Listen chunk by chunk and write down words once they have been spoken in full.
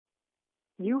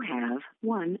You have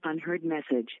one unheard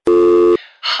message.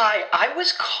 Hi, I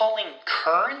was calling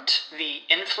Current, the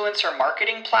influencer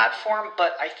marketing platform,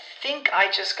 but I think I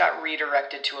just got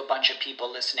redirected to a bunch of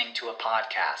people listening to a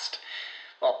podcast.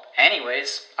 Well,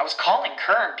 anyways, I was calling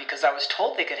Current because I was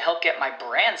told they could help get my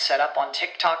brand set up on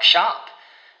TikTok Shop,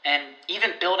 and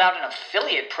even build out an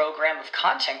affiliate program of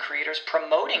content creators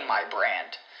promoting my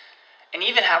brand, and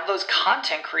even have those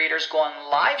content creators go on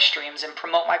live streams and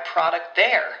promote my product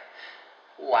there.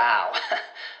 Wow,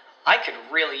 I could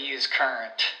really use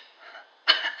Current.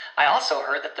 I also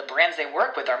heard that the brands they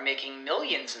work with are making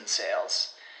millions in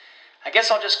sales. I guess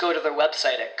I'll just go to their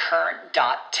website at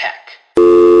current.tech.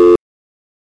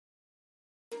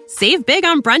 Save big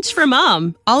on brunch for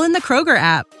mom, all in the Kroger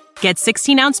app. Get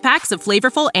 16-ounce packs of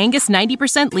flavorful Angus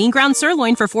 90% lean ground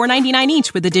sirloin for $4.99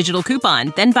 each with a digital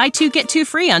coupon. Then buy 2, get 2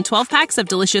 free on 12 packs of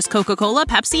delicious Coca-Cola,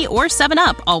 Pepsi, or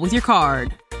 7-Up, all with your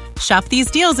card. Shop these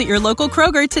deals at your local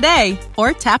Kroger today,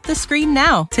 or tap the screen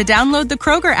now to download the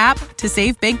Kroger app to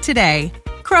save big today.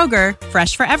 Kroger,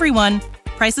 fresh for everyone.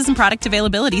 Prices and product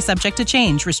availability subject to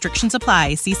change. Restrictions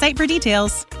apply. See site for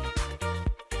details.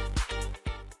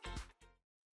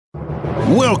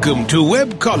 Welcome to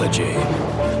Webcology.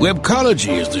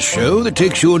 Webcology is the show that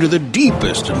takes you into the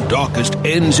deepest and darkest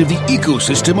ends of the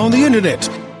ecosystem on the internet.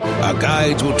 Our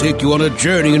guides will take you on a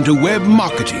journey into web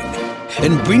marketing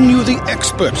and bring you the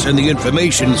experts and the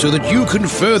information so that you can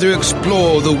further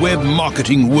explore the web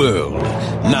marketing world.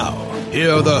 Now,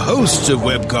 here are the hosts of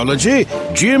Webcology,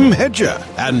 Jim Hedger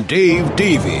and Dave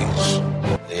Davies.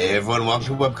 Hey everyone,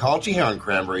 welcome to Webcology here on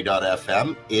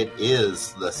Cranberry.fm. It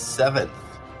is the 7th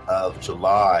of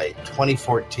July,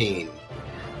 2014.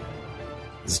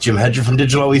 This is Jim Hedger from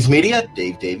Digital Always Media,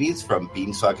 Dave Davies from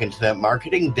Beanstalk Internet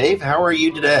Marketing. Dave, how are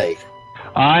you today?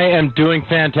 I am doing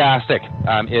fantastic.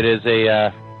 It is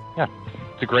it's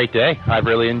a great day. I've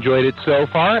really enjoyed it so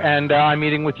far, and I'm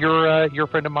meeting with your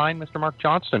friend of mine, Mr. Mark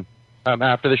Johnston,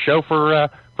 after the show for a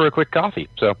quick coffee.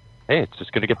 So, hey, it's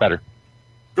just going to get better.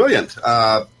 Brilliant.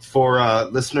 For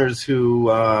listeners who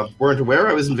weren't aware,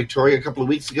 I was in Victoria a couple of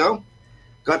weeks ago.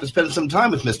 Got to spend some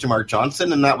time with Mr. Mark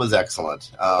Johnston, and that was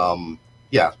excellent.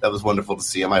 That was wonderful to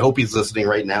see him. I hope he's listening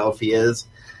right now. If he is,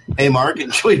 hey, Mark,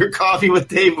 enjoy your coffee with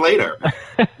Dave later.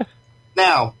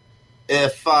 Now,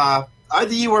 if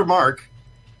either you or Mark,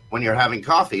 when you're having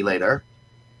coffee later,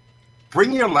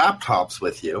 bring your laptops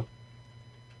with you.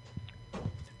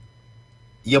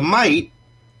 You might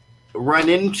run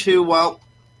into,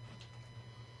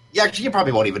 you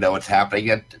probably won't even know what's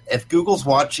happening. If Google's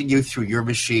watching you through your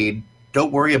machine,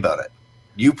 don't worry about it.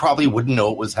 You probably wouldn't know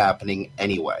what was happening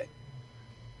anyway.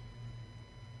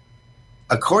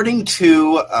 According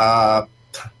to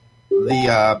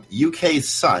the UK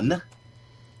Sun,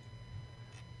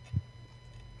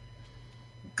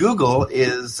 Google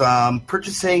is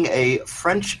purchasing a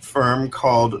French firm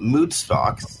called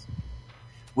Moodstocks,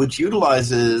 which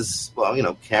utilizes,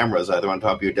 cameras either on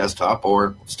top of your desktop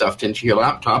or stuffed into your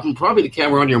laptop, and probably the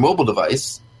camera on your mobile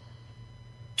device,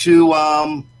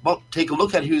 to take a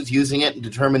look at who's using it and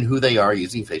determine who they are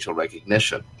using facial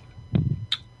recognition.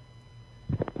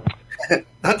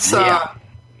 That's, I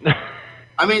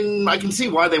can see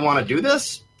why they want to do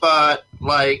this, but,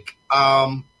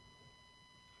 wow.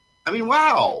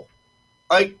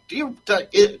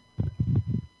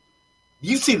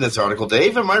 You've seen this article,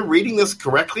 Dave. Am I reading this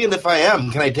correctly? And if I am,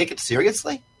 can I take it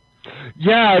seriously?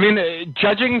 Yeah,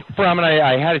 judging from, and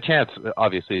I had a chance,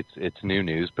 obviously it's new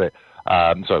news, but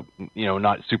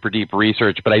not super deep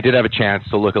research, but I did have a chance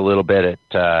to look a little bit at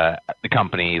the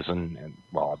companies and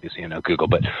obviously, Google,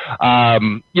 but,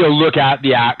 look at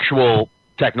the actual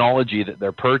technology that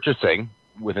they're purchasing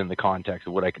within the context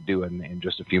of what I could do in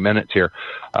just a few minutes here.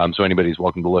 So anybody's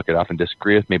welcome to look it up and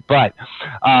disagree with me. But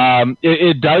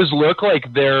it does look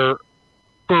like they're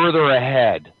further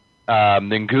ahead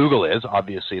than Google is.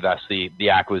 Obviously, that's the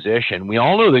acquisition. We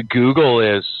all know that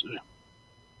Google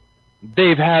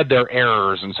they've had their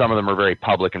errors, and some of them are very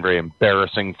public and very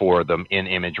embarrassing for them in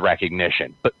image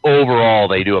recognition. But overall,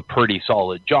 they do a pretty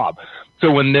solid job.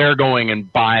 So when they're going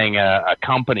and buying a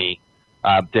company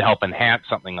to help enhance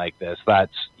something like this,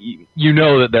 that's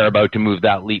that they're about to move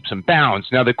that leaps and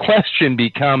bounds. Now, the question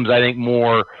becomes, I think,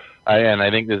 more, and I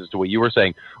think this is to what you were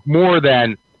saying, more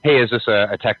than, hey, is this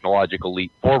a technological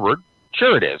leap forward?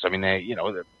 Sure it is.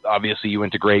 Obviously you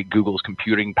integrate Google's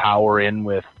computing power in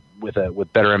with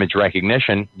better image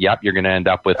recognition. Yep, you're going to end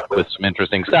up with some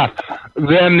interesting stuff.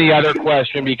 Then the other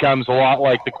question becomes a lot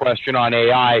like the question on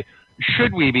AI.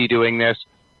 Should we be doing this?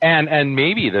 And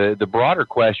maybe the broader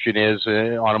question is,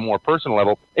 on a more personal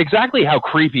level, exactly how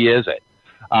creepy is it?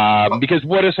 Because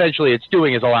what essentially it's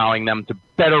doing is allowing them to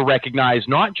better recognize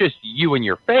not just you and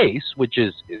your face, which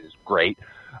is great,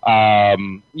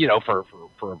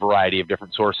 for a variety of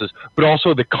different sources, but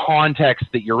also the context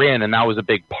that you're in. And that was a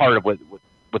big part of what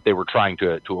they were trying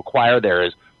to acquire there,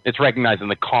 is it's recognizing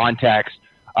the context,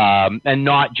 and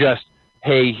not just,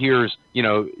 hey, here's,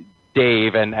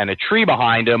 Dave and a tree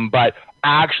behind him, but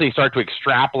actually start to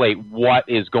extrapolate what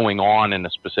is going on in a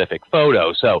specific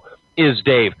photo. So is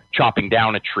Dave chopping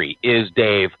down a tree? Is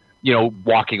Dave,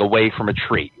 walking away from a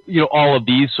tree? All of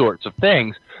these sorts of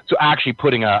things. So actually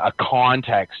putting a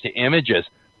context to images,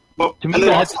 to me,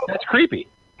 that's creepy.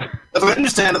 As I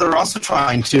understand it, they're also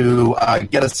trying to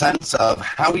get a sense of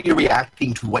how you're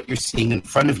reacting to what you're seeing in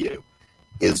front of you.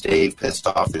 Is Dave pissed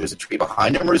off there's a tree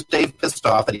behind him, or is Dave pissed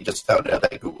off that he just found out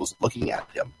that Google's looking at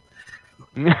him?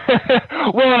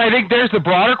 Well, and I think there's the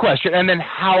broader question, and then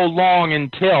how long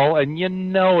until, and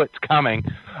it's coming,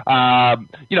 how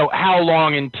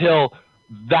long until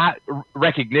that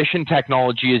recognition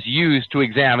technology is used to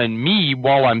examine me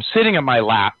while I'm sitting at my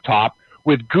laptop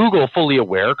with Google fully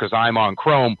aware, because I'm on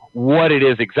Chrome, what it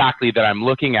is exactly that I'm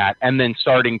looking at, and then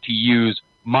starting to use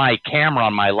my camera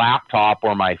on my laptop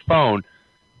or my phone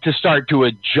to start to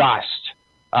adjust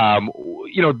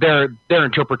their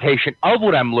interpretation of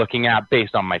what I'm looking at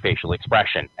based on my facial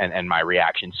expression and my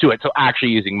reactions to it. So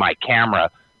actually using my camera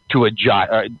to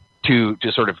adjust, to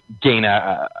sort of gain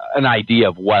an idea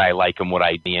of what I like and what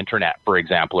I the internet, for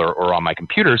example, or on my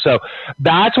computer. So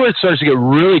that's where it starts to get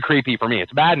really creepy for me.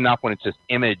 It's bad enough when it's just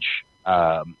image,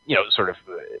 sort of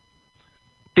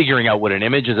figuring out what an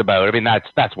image is about. I mean,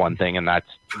 that's one thing, and that's,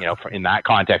 in that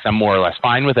context, I'm more or less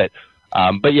fine with it.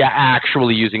 But yeah,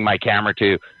 actually using my camera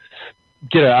to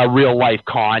get a real life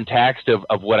context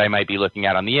of what I might be looking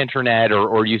at on the internet,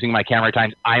 or using my camera at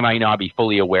times I might not be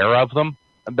fully aware of them.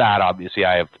 That obviously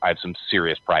I have some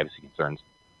serious privacy concerns.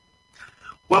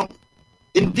 Well,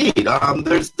 indeed.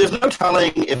 There's no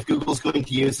telling if Google's going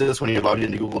to use this when you're logged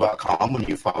into Google.com, when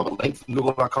you follow a link from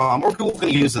Google.com, or if Google's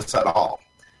going to use this at all.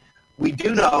 We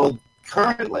do know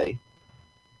currently,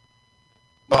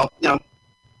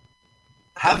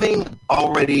 having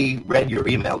already read your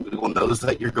email, Google knows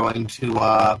that you're going to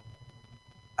have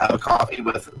a coffee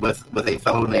with a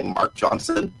fellow named Mark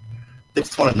Johnson. They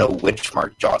just want to know which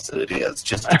Mark Johnson it is,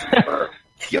 just to confirm,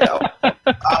 No,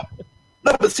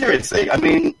 but seriously, I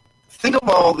mean, think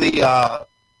of the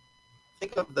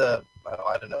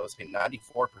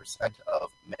 94% of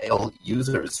male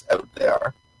users out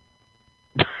there.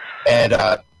 And,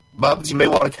 moms, you may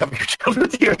want to cover your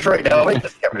children's ears right now. I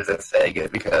just can't resist saying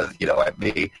it because, at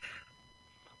me.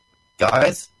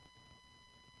 Guys,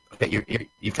 okay,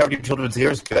 you covered your children's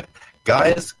ears? Good.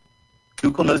 Guys,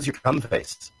 Google knows your cum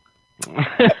face.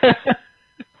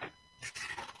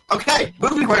 Okay,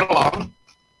 moving right along.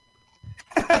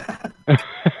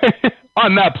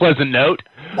 On that pleasant note.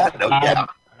 That note, yeah.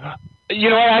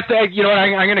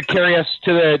 I'm going to carry us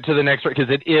to the next one, because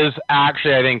it is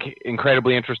actually, I think,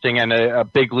 incredibly interesting and a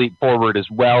big leap forward as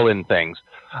well in things.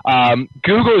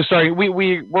 Google is starting.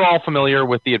 We're all familiar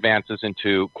with the advances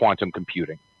into quantum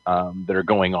computing that are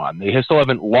going on. They still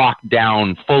haven't locked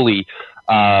down fully,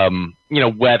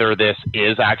 whether this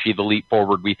is actually the leap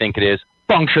forward we think it is.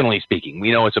 Functionally speaking,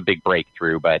 we know it's a big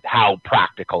breakthrough, but how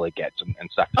practical it gets and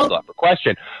stuff is still up for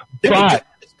question. But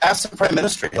ask the Prime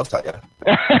Minister, he'll tell you.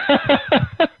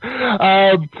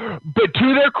 But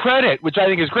to their credit, which I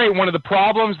think is great, one of the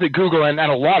problems that Google and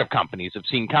a lot of companies have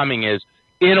seen coming is,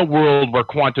 in a world where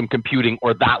quantum computing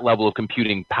or that level of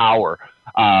computing power,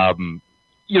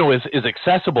 is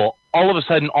accessible, all of a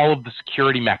sudden, all of the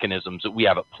security mechanisms that we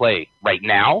have at play right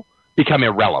now become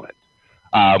irrelevant.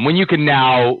 When you can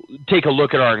now take a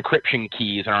look at our encryption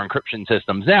keys and our encryption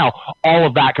systems now, all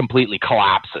of that completely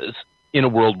collapses in a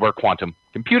world where quantum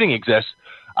computing exists.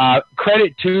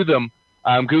 Credit to them,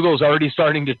 Google is already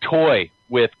starting to toy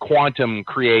with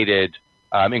quantum-created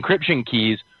encryption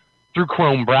keys through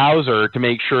Chrome browser to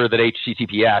make sure that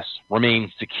HTTPS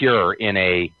remains secure in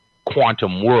a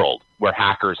quantum world where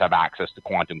hackers have access to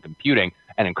quantum computing,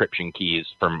 and encryption keys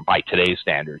by today's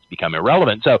standards become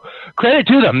irrelevant. So credit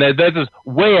to them. That is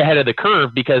way ahead of the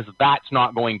curve, because that's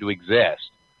not going to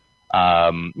exist,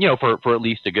 for at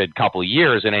least a good couple of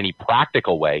years in any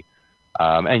practical way.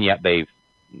 And yet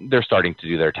they're starting to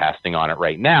do their testing on it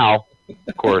right now.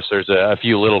 Of course, there's a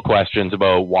few little questions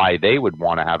about why they would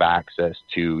want to have access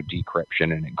to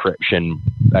decryption and encryption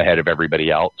ahead of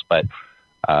everybody else. But,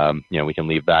 we can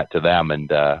leave that to them and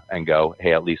go,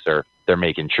 hey, at least they're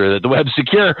making sure that the web's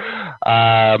secure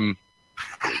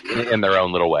in their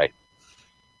own little way.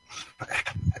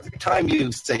 Every time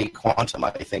you say quantum,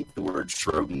 I think the word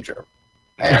Schrodinger.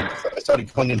 And so I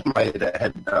started going into my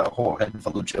head, a whole head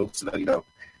full of jokes about,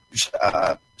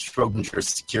 Schrodinger's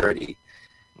security.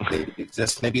 Maybe it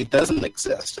exists, maybe it doesn't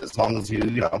exist. As long as you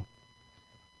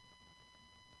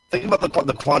think about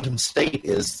the quantum state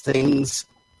is things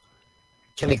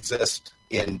can exist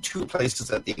in two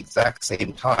places at the exact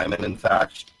same time, and in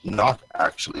fact, not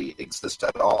actually exist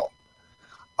at all.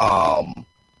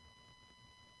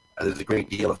 There's a great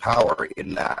deal of power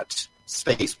in that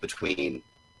space between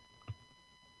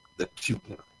the two.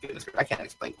 I can't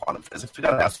explain quantum physics. We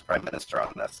got to ask the Prime Minister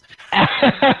on this.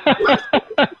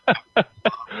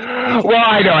 Well,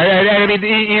 I know. I mean,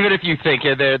 even if you think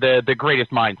the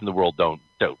greatest minds in the world don't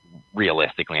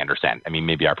realistically understand. I mean,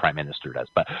 maybe our Prime Minister does,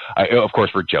 but of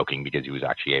course we're joking because he was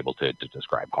actually able to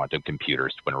describe quantum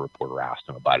computers when a reporter asked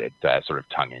him about it, sort of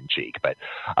tongue in cheek. But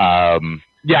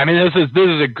yeah, I mean, this is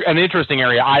an interesting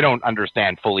area. I don't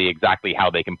understand fully exactly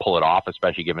how they can pull it off,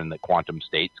 especially given that quantum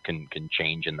states can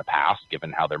change in the past,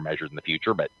 given how they're measured in the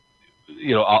future. But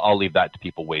I'll leave that to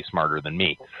people way smarter than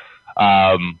me.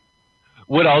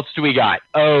 What else do we got?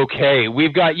 Okay,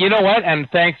 we've got, and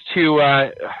thanks to,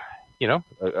 a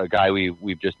guy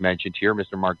we've just mentioned here,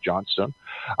 Mr. Mark Johnstone.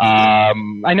 I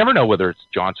never know whether it's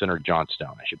Johnson or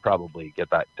Johnstone. I should probably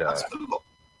get that.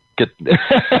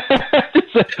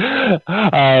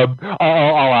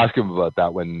 I'll ask him about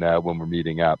that when we're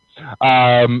meeting up.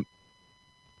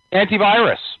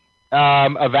 Antivirus.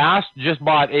 Avast just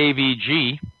bought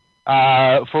AVG.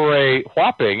 For a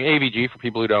whopping, AVG, for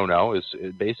people who don't know, is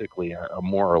basically a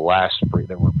more or less free.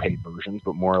 There were paid versions,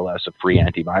 but more or less a free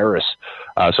antivirus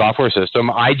software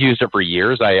system. I'd used it for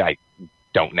years. I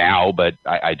don't now, but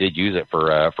I did use it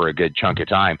for a good chunk of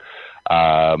time.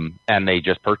 And they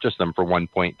just purchased them for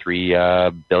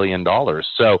 $1.3 billion.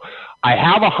 So I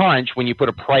have a hunch when you put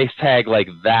a price tag like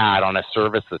that on a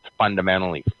service that's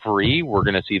fundamentally free, we're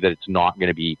going to see that it's not going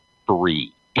to be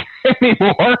free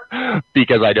anymore,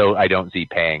 because I don't see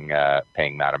paying that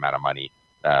amount of money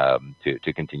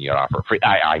to continue to offer free.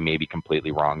 I may be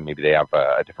completely wrong. Maybe they have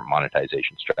a different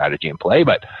monetization strategy in play,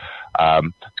 but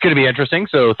it's going to be interesting.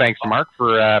 So thanks to Mark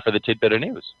for the tidbit of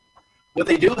news. What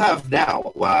they do have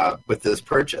now with this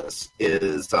purchase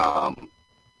is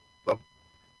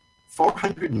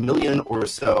 400 million or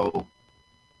so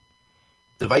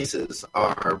devices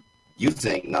are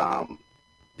using the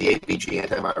AVG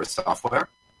antivirus software.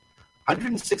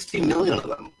 160 million of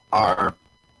them are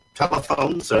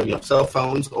telephones, or cell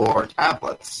phones or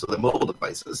tablets, so they're mobile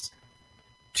devices.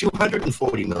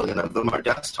 240 million of them are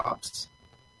desktops.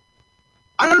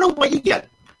 I don't know what you get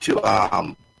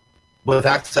to with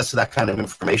access to that kind of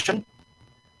information.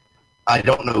 I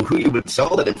don't know who you would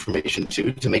sell that information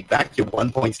to make back your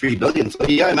 1.3 billion. So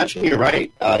yeah, I imagine you're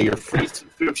right. Your free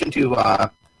subscription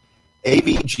to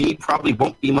AVG probably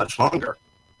won't be much longer.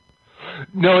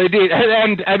 No, it did.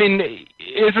 And I mean,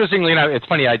 interestingly enough, it's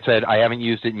funny, I'd said I haven't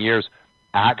used it in years.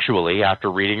 Actually, after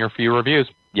reading a few reviews,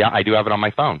 yeah, I do have it on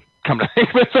my phone. Come to think,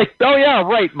 it's like, oh yeah,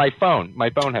 right, my phone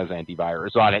has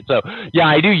antivirus on it. So yeah,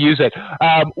 I do use it.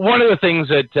 One of the things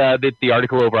that the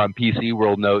article over on PC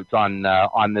World notes on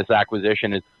this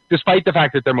acquisition is, despite the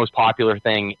fact that their most popular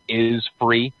thing is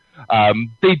free,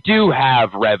 they do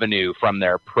have revenue from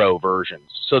their pro versions.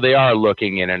 So they are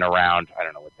looking in and around, I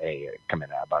don't know what they come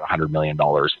in at, about $100 million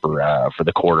for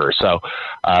the quarter. So,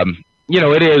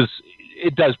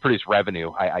 it does produce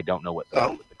revenue. I don't know what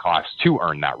the costs to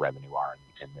earn that revenue are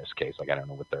in this case. Like, I don't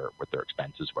know what their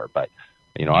expenses were, but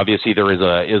obviously there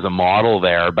is a model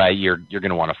there, but you're going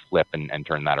to want to flip and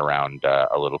turn that around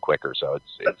a little quicker. So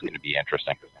it's going to be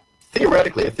interesting.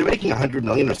 Theoretically, if they're making 100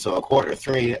 million or so a quarter,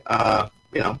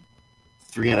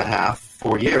 3.5,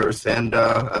 4 years, and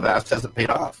Avast hasn't paid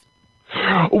off.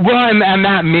 Well, and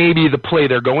that may be the play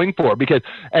they're going for, because,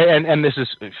 and this is,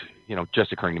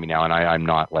 just occurring to me now, and I'm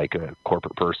not like a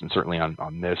corporate person, certainly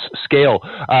on this scale,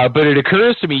 but it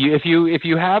occurs to me, if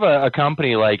you have a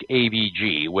company like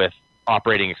AVG with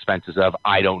operating expenses of,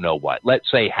 I don't know what,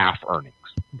 let's say half earnings,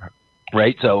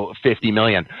 right? So 50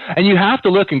 million. And you have to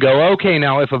look and go, okay,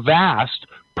 now if Avast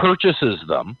purchases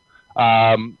them,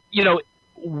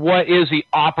 what is the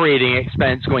operating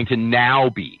expense going to now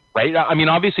be, right? I mean,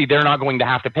 obviously they're not going to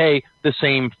have to pay the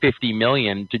same 50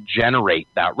 million to generate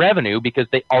that revenue, because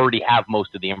they already have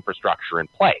most of the infrastructure in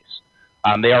place.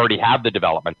 They already have the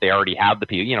development. They already have the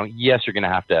people. Yes, you're going to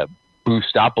have to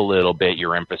boost up a little bit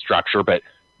your infrastructure, but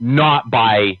not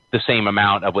by the same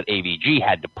amount of what AVG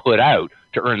had to put out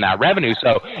to earn that revenue.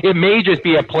 So it may just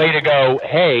be a play to go,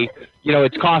 hey,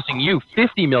 it's costing you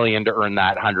 50 million to earn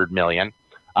that 100 million.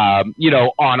 On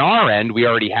our end, we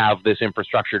already have this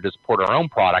infrastructure to support our own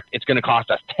product. It's going to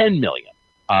cost us 10 million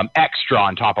extra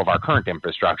on top of our current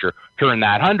infrastructure to earn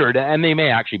that 100, and they may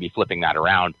actually be flipping that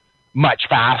around much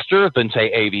faster than, say,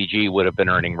 AVG would have been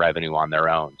earning revenue on their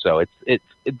own. So it's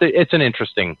an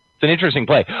interesting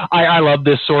play. I love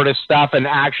this sort of stuff, and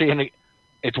actually,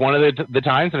 it's one of the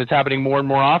times, and it's happening more and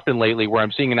more often lately, where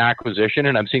I'm seeing an acquisition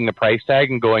and I'm seeing the price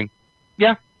tag and going,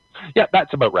 yeah,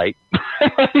 that's about right.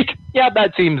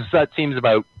 that seems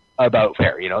about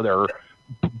fair. You know, they're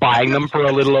buying them for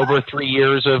a little over 3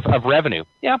 years of revenue.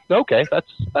 Yeah, okay,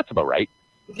 that's about right.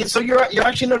 So you're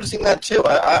actually noticing that too.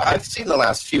 I've seen the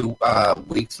last few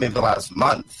weeks, maybe the last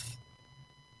month,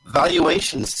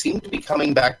 valuations seem to be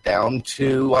coming back down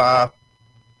to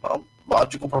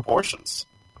logical proportions.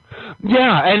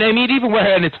 Yeah, and I mean,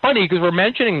 and it's funny because we're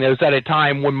mentioning this at a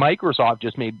time when Microsoft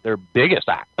just made their biggest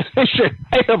acquisition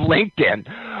of LinkedIn.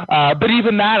 But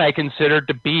even that I considered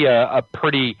to be a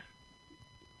pretty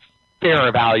fair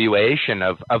evaluation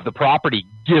of the property,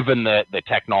 given the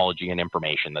technology and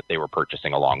information that they were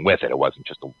purchasing along with it. It wasn't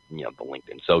just the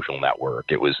LinkedIn social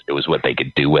network. It was what they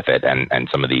could do with it, and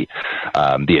some of the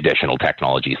additional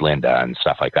technologies, Lynda and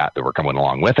stuff like that were coming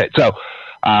along with it. So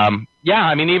I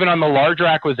mean, even on the larger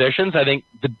acquisitions, I think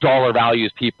the dollar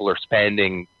values people are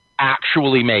spending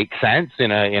actually make sense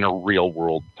in a real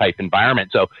world type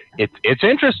environment. So it's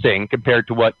interesting compared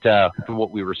to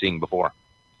what we were seeing before.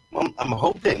 Well, I'm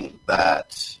hoping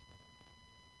that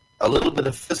a little bit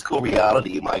of fiscal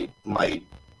reality might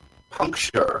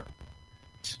puncture,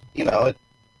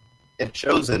 it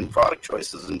shows in product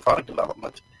choices and product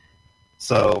development.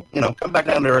 So, come back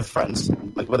down to earth, friends,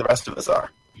 like where the rest of us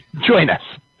are. Join us.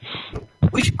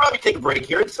 We should probably take a break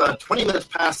here. It's 20 minutes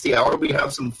past the hour. We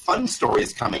have some fun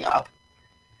stories coming up.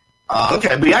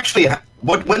 Okay, we actually,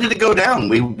 when did it go down?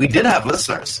 We did have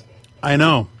listeners. I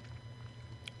know.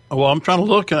 Well, I'm trying to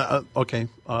look. Okay,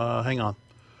 hang on.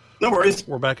 No worries.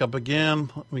 We're back up again.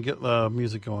 Let me get the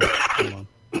music going. Hold on.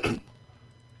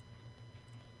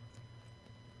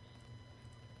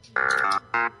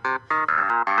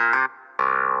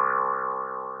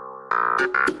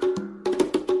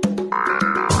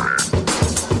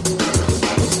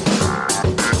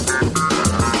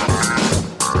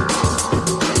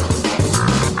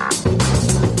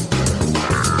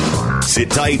 Sit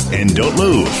tight and don't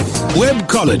move.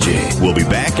 Webcology. We'll be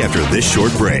back after this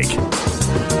short break.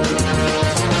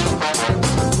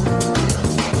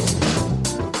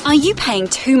 Are you paying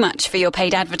too much for your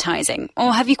paid advertising?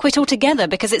 Or have you quit altogether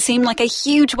because it seemed like a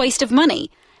huge waste of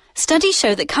money? Studies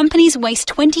show that companies waste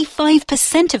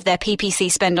 25% of their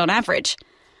PPC spend on average.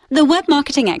 The web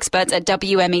marketing experts at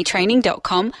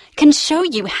WMEtraining.com can show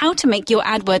you how to make your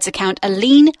AdWords account a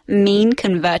lean, mean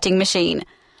converting machine.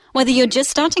 Whether you're just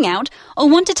starting out or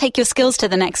want to take your skills to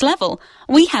the next level,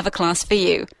 we have a class for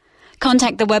you.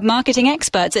 Contact the web marketing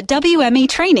experts at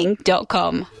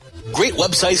WMEtraining.com. Great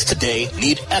websites today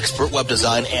need expert web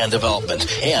design and development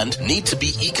and need to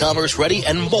be e-commerce ready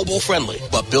and mobile friendly.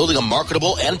 But building a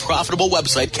marketable and profitable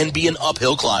website can be an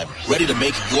uphill climb. Ready to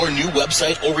make your new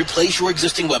website or replace your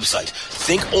existing website?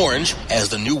 Think Orange as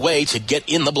the new way to get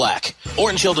in the black.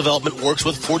 Orange Hill Development works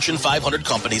with Fortune 500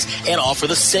 companies and offer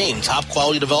the same top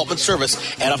quality development service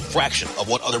at a fraction of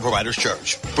what other providers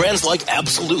charge. Brands like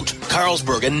Absolute,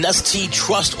 Carlsberg, and Nestea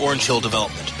trust Orange Hill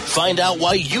Development. Find out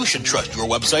why you should trust your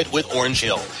website with Orange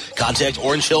Hill. Contact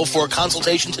Orange Hill for a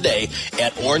consultation today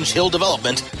at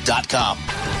orangehilldevelopment.com.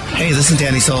 Hey, this is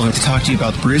Danny Sullivan to talk to you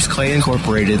about Bruce Clay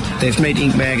Incorporated. They've made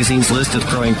Inc. Magazine's list of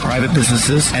growing private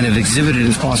businesses and have exhibited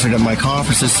and sponsored at my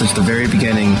conferences since the very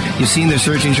beginning. You've seen their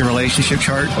search engine relationship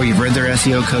chart, or you've read their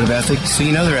SEO code of ethics, so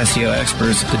you know they're SEO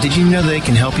experts. But did you know they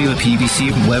can help you with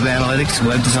PPC, web analytics,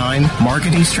 web design,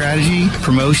 marketing strategy,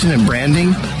 promotion, and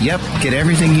branding? Yep, get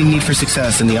everything you need for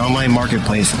success in the online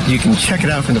marketplace. You can check it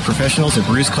out from the professionals at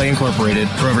Bruce Clay Incorporated.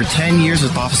 For over 10 years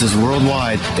with offices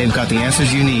worldwide, they've got the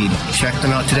answers you need. Check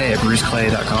them out today at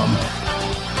bruceclay.com.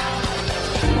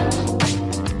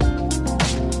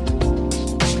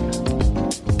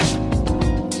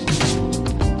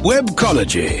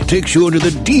 Webcology takes you into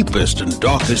the deepest and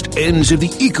darkest ends of the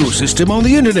ecosystem on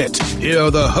the internet. Here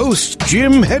are the hosts,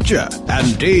 Jim Hedger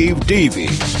and Dave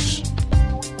Davies.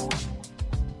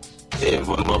 Hey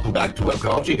everyone, welcome back to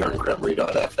Webcology here on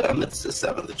Cremery.fm. It's the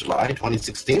 7th of July,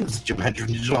 2016. This is Jim Hedger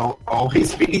from Digital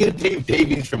Always Media, Dave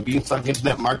Davies from Beanstalk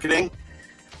Internet Marketing.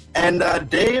 And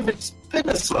Dave, it's been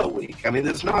a slow week. I mean,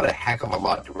 there's not a heck of a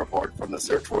lot to report from the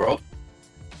search world.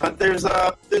 But there's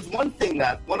one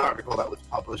article that was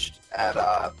published at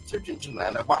Search Engine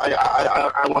Land I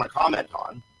want to comment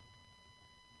on.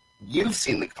 You've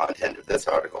seen the content of this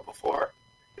article before.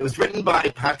 It was written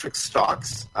by Patrick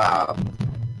Stocks.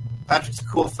 Patrick's a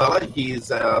cool fella.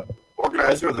 He's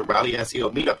organizer of the Rally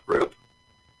SEO Meetup group.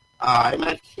 I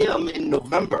met him in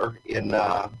November when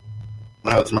I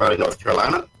was in Raleigh, North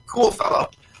Carolina. Cool fellow.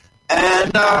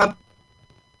 And,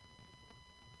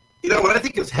 when I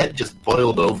think his head just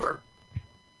boiled over,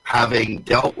 having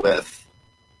dealt with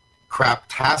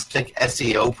craptastic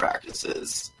SEO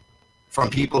practices from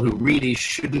people who really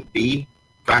shouldn't be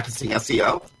practicing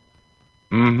SEO.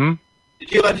 Mm-hmm.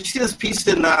 Did you see this piece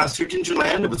in Search Engine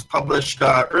Land? It was published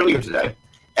earlier today.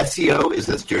 SEO is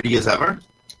as dirty as ever.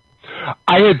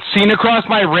 I had seen it across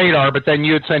my radar, but then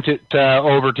you had sent it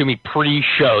over to me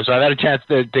pre-show, so I had a chance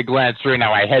to glance through.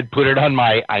 Now, I had put it on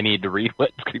my I need to read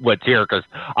what's here, because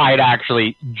I had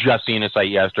actually just seen a site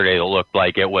yesterday that looked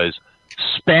like it was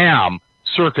spam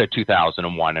circa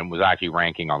 2001 and was actually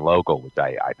ranking on local, which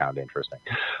I found interesting.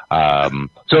 So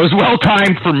it was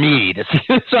well-timed for me to see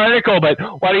this article, but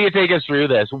why don't you take us through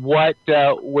this? What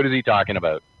is he talking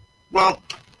about? Well,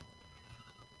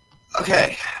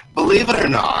 okay, believe it or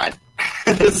not,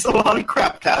 there's a lot of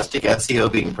craptastic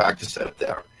SEO being practiced out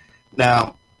there.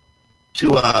 Now,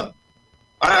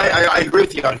 I agree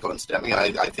with the article incidentally.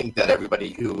 I think that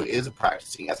everybody who is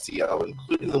practicing SEO,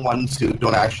 including the ones who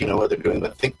don't actually know what they're doing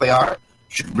but think they are,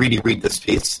 should really read this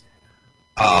piece.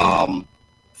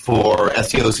 For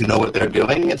SEOs who know what they're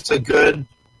doing, it's a good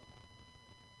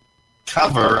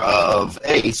cover of,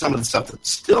 A, some of the stuff that's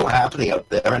still happening out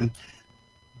there, and,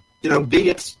 B,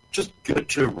 it's just good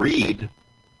to read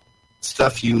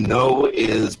stuff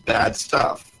is bad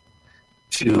stuff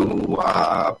to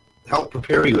help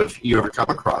prepare you if you ever come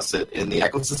across it in the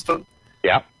ecosystem.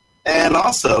 Yeah. And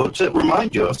also to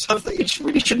remind you of stuff that you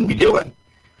really shouldn't be doing.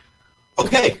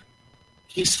 Okay.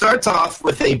 He starts off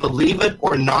with a believe it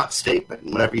or not statement.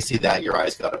 Whenever you see that, your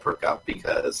eyes got to perk up,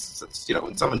 because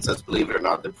when someone says believe it or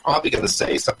not, they're probably going to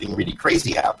say something really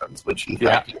crazy happens, which in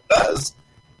fact it does.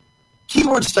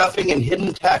 Keyword stuffing and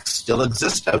hidden text still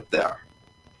exist out there.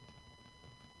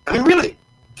 I mean, really,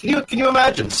 can you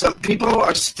imagine? Some people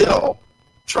are still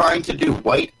trying to do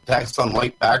white text on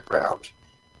white background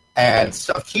and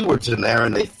stuff keywords in there,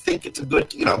 and they think it's a good,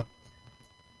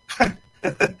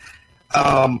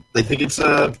 they think it's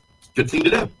a good thing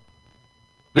to do.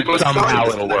 Because somehow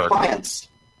it'll work. Clients.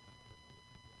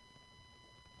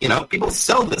 People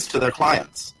sell this to their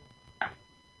clients.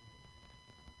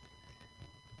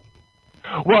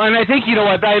 Well, and I think,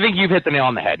 I think you've hit the nail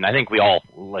on the head, and I think we all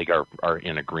are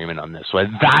in agreement on this. So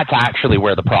that's actually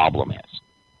where the problem is.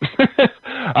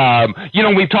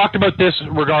 We've talked about this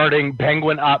regarding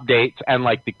Penguin updates and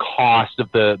the cost of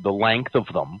the length of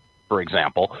them, for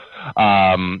example,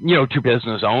 to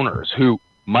business owners who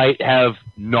might have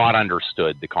not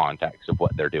understood the context of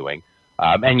what they're doing.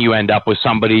 And you end up with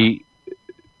somebody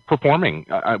performing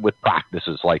with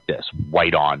practices like this,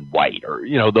 white on white, or,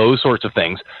 those sorts of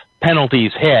things.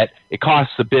 Penalties hit, it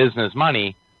costs the business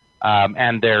money,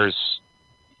 and there's,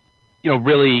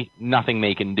 really nothing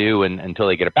they can do until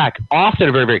they get it back. Often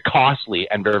a very, very costly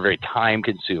and very, very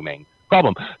time-consuming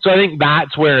problem. So I think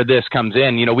that's where this comes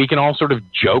in. We can all sort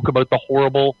of joke about the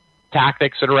horrible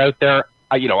tactics that are out there.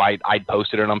 I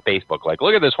posted it on Facebook,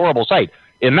 look at this horrible site.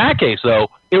 In that case,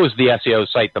 though, it was the SEO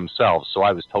site themselves, so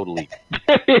I was totally,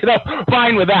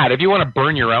 fine with that. If you want to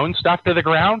burn your own stuff to the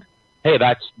ground, hey,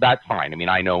 that's fine. I mean,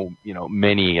 I know,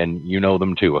 many, and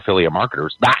them too, affiliate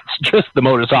marketers. That's just the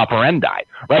modus operandi,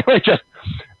 right? Just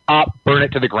burn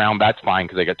it to the ground. That's fine,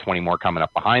 because they got 20 more coming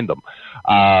up behind them.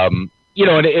 And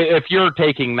if you're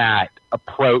taking that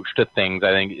approach to things, I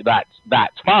think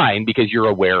that's fine, because you're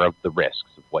aware of the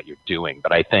risks of what you're doing.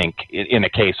 But I think in a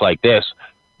case like this,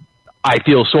 I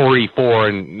feel sorry for,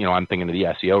 and I'm thinking of the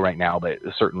SEO right now, but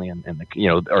certainly in the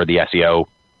or the SEO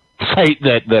site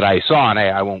that I saw, and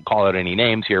I won't call out any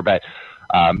names here, but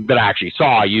that I actually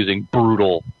saw using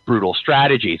brutal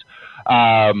strategies.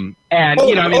 It's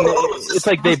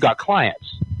like they've got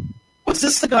clients. Was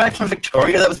this the guy from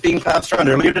Victoria that was being passed around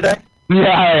earlier today?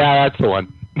 Yeah, that's the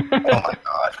one. Oh my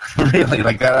God! Really?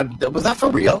 Like that? Was that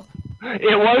for real?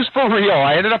 It was for real.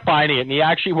 I ended up finding it, and he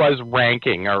actually was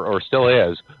ranking, or still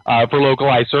is, for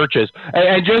localized searches.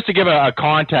 And just to give a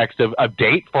context of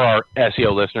date for our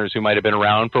SEO listeners who might have been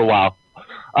around for a while,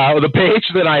 the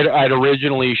page that I'd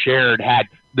originally shared had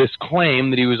this claim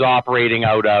that he was operating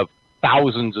out of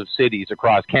thousands of cities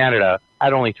across Canada,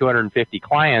 had only 250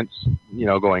 clients,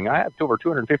 going, I have over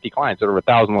 250 clients at over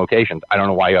 1,000 locations. I don't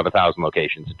know why you have 1,000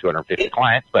 locations and 250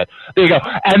 clients, but there you go.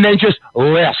 And then just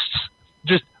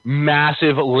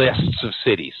massive lists of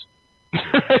cities.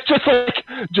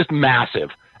 just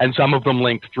massive. And some of them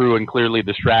linked through, and clearly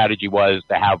the strategy was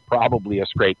to have probably a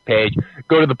scraped page.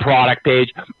 Go to the product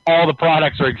page. All the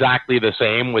products are exactly the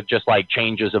same with just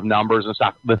changes of numbers and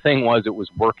stuff. The thing was, it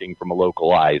was working from a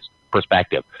localized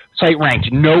perspective. Site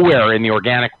ranked nowhere in the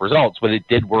organic results, but it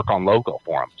did work on local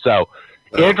for them. So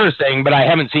interesting, but I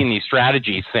haven't seen these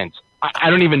strategies since.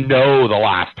 I don't even know the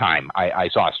last time I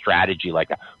saw a strategy like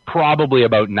that. Probably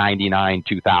about 99,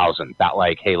 2000. That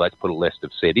like, hey, let's put a list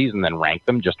of cities and then rank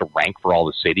them just to rank for all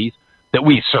the cities that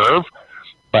we serve.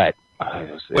 But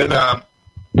when I'm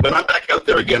back out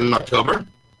there again in October,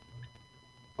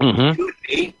 you and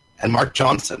me and Mark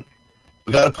Johnson,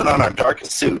 we got to put on our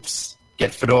darkest suits, get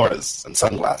fedoras and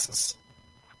sunglasses.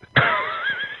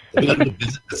 We got to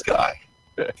visit this guy.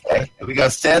 Okay? And we got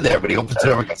to stand there, but he opens the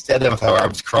door. We got to stand there with our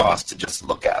arms crossed to just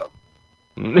look out.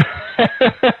 I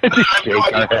have no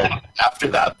idea after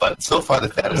that, but so far the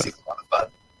fantasy's a lot of fun.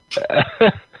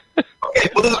 Okay,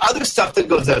 well, there's other stuff that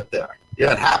goes out there.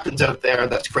 Yeah, it happens out there.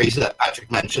 That's crazy that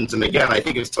Patrick mentions. And again, I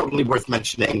think it's totally worth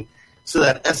mentioning so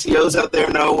that SEOs out there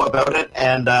know about it,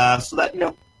 and so that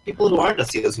people who aren't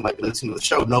SEOs who might be listening to the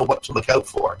show know what to look out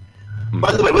for.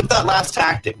 By the way, with that last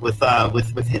tactic with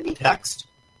hidden text.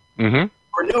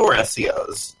 For newer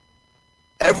SEOs,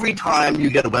 every time you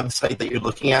get a website that you're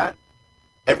looking at,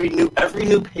 every new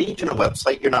page in a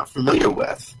website you're not familiar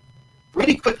with,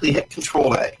 really quickly hit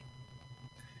Control-A.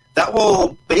 That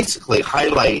will basically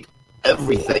highlight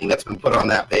everything that's been put on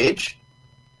that page.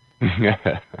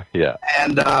 Yeah.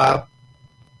 And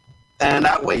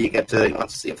that way you get to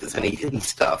see if there's any hidden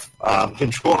stuff.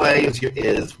 Control-A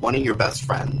is one of your best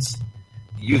friends.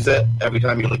 Use it every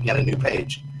time you're looking at a new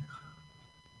page.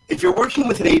 If you're working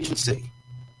with an agency,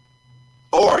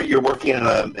 or you're working in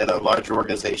a larger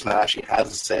organization that actually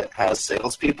has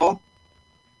salespeople,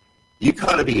 you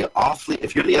gotta be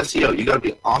if you're the SEO, you gotta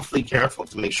be awfully careful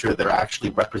to make sure they're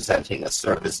actually representing a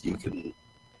service you can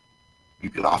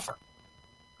offer.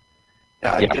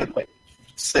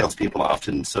 Salespeople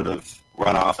often sort of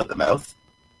run off at the mouth.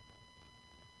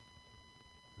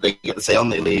 They get the sale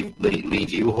and they leave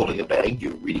you holding a bag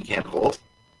you really can't hold.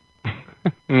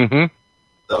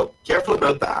 So careful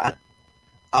about that.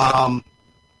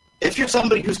 If you're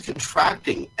somebody who's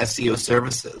contracting SEO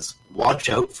services, watch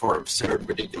out for absurd,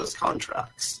 ridiculous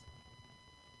contracts.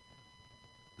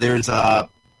 There's some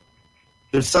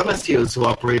SEOs who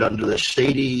operate under the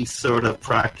shady sort of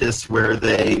practice where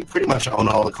they pretty much own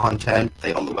all the content.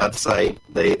 They own the website.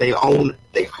 They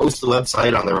host the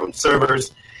website on their own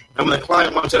servers. And when the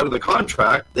client wants out of the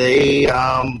contract,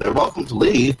 they're welcome to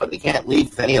leave, but they can't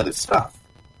leave with any other stuff.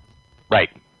 Right.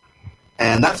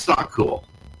 And that's not cool.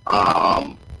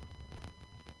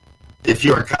 If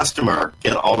you're a customer,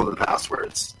 get all of the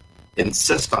passwords.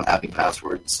 Insist on having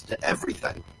passwords to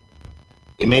everything.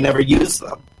 You may never use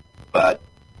them, but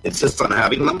insist on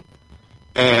having them.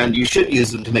 And you should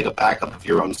use them to make a backup of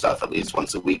your own stuff at least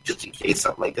once a week, just in case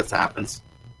something like this happens.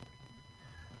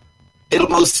 It'll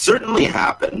most certainly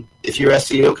happen if your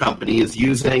SEO company is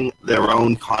using their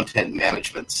own content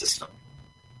management system.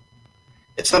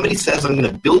 If somebody says, I'm going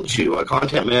to build you a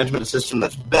content management system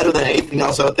that's better than anything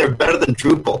else out there, better than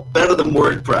Drupal, better than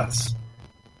WordPress,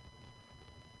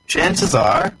 chances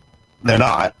are they're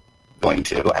not going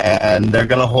to, and they're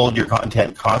going to hold your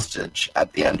content hostage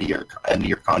at the end of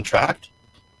your contract.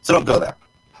 So don't go there.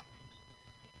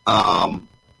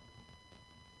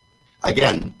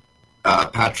 Again,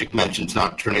 Patrick mentions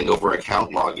not turning over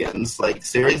account logins. Like,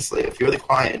 seriously, if you're the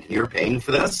client and you're paying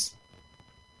for this,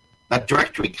 that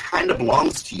directory kind of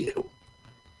belongs to you.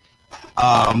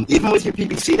 Even with your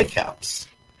PPC accounts.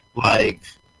 Like,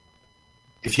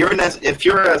 if you're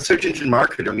a search engine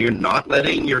marketer and you're not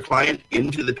letting your client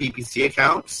into the PPC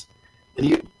accounts, then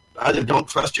you either don't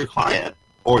trust your client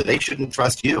or they shouldn't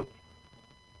trust you.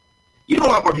 You know a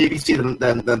lot more PPC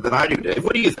than I do, Dave.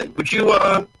 What do you think? Would you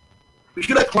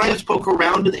let clients poke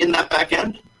around in that back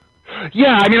end?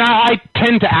 Yeah, I mean, I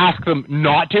tend to ask them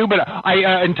not to, but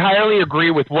I entirely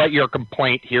agree with what your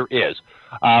complaint here is.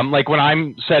 Like when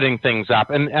I'm setting things up,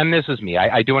 and this is me,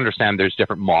 I do understand there's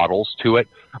different models to it,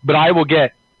 but I will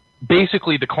get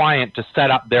basically the client to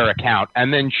set up their account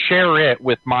and then share it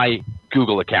with my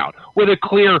Google account with a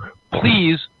clear,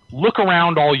 please look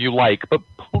around all you like, but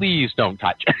please don't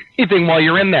touch anything while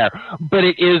you're in there. But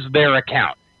it is their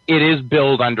account. It is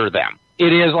billed under them.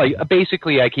 It is like,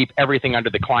 basically I keep everything under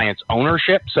the client's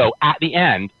ownership. So at the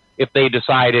end, if they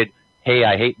decided, hey,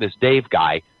 I hate this Dave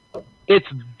guy, it's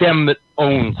them that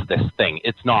owns this thing.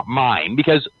 It's not mine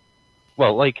because,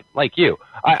 well, like you,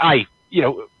 I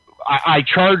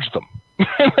charge them.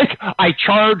 Like, I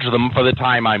charge them for the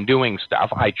time I'm doing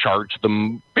stuff. I charge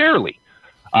them fairly,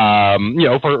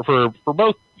 for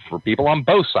people on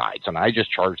both sides. And I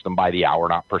just charge them by the hour,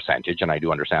 not percentage. And I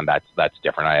do understand that's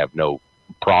different. I have no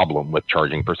problem with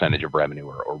charging percentage of revenue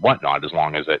or whatnot, as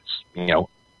long as it's,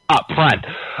 up front.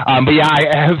 But yeah,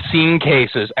 I have seen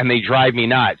cases, and they drive me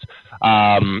nuts.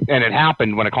 And it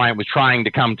happened when a client was trying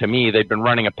to come to me. They'd been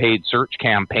running a paid search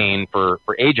campaign for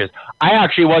ages. I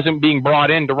actually wasn't being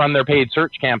brought in to run their paid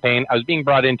search campaign. I was being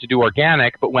brought in to do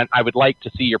organic, but when I would like to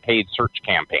see your paid search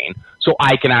campaign so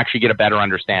I can actually get a better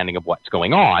understanding of what's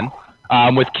going on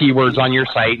with keywords on your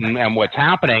site and what's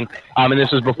happening. And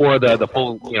this is before the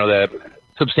full, the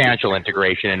substantial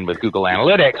integration with Google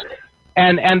Analytics.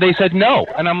 And they said no.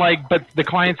 And I'm like, but the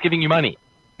client's giving you money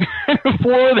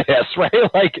for this,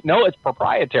 right? Like, no, it's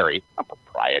proprietary. Not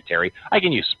proprietary. I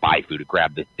can use SpyFu to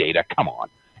grab this data. Come on.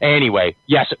 Anyway,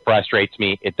 yes, it frustrates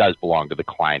me. It does belong to the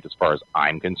client as far as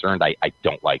I'm concerned. I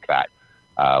don't like that.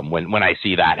 When I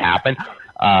see that happen,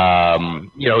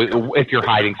 if you're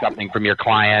hiding something from your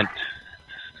client,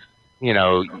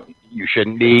 you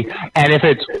shouldn't be. And if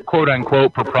it's quote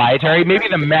unquote proprietary, maybe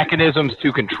the mechanisms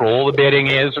to control the bidding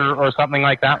is or something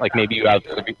like that. Like maybe you have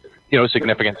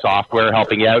significant software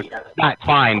helping you out. That's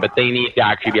fine, but they need to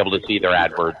actually be able to see their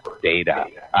AdWords data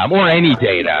or any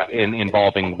data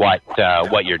involving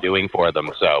what you're doing for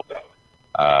them. So,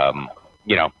 I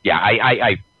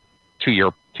to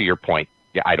your point,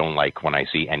 yeah, I don't like when I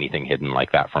see anything hidden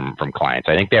like that from clients.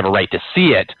 I think they have a right to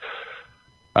see it.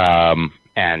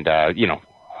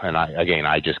 And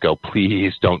I just go,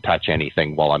 please don't touch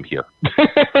anything while I'm here.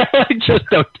 Just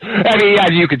don't. I mean,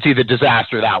 as you can see, the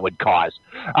disaster that would cause.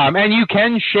 And you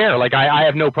can share. Like, I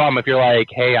have no problem if you're like,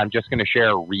 hey, I'm just going to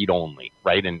share read only,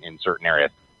 right, in certain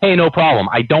areas. Hey, no problem.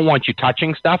 I don't want you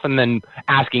touching stuff and then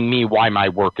asking me why my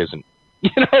work isn't,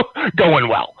 going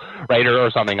well, right,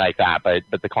 or something like that. But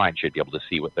the client should be able to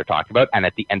see what they're talking about. And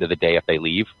at the end of the day, if they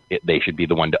leave, they should be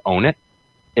the one to own it.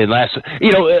 Unless,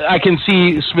 I can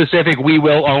see specific, we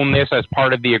will own this as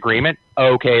part of the agreement.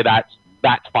 Okay, that's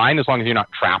fine, as long as you're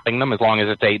not trapping them, as long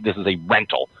as this is a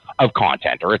rental of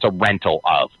content or it's a rental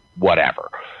of whatever.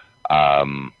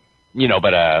 But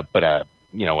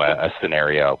a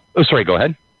scenario. Oh, sorry, go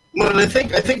ahead. Well, I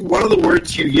think one of the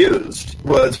words you used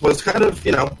was kind of,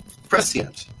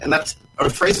 prescient, and that's, or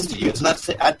phrases you use, and that's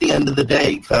at the end of the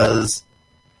day, because,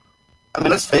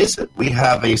 let's face it, we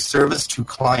have service to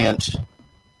client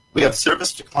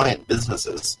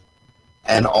businesses,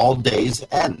 and all days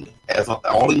end, as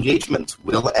all engagements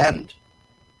will end.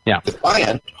 Yeah. The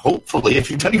client, hopefully, if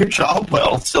you've done your job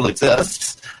well, still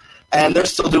exists, and they're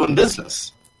still doing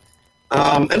business.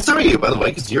 And so are you, by the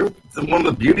way, because one of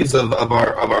the beauties of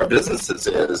our businesses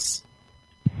is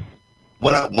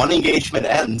when one engagement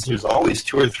ends, there's always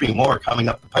 2 or 3 more coming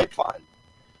up the pipeline.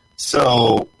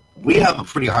 So we have a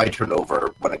pretty high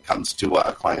turnover when it comes to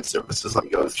client services. I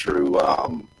go through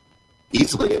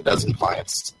easily a dozen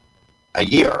clients a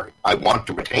year. I want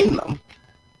to retain them,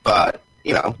 but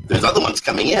there's other ones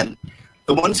coming in.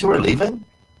 The ones who are leaving,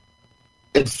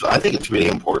 I think it's really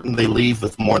important they leave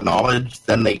with more knowledge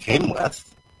than they came with,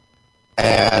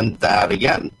 and that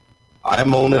again,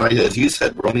 I'm only, as you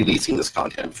said, we're only leasing this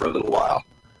content for a little while.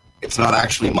 It's not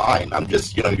actually mine. I'm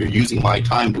just you're using my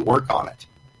time to work on it,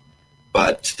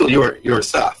 but still your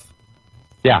stuff.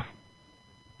 Yeah,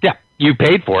 you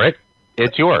paid for it.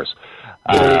 It's yours.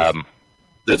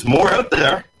 There's more out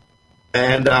there,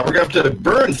 and we're going to have to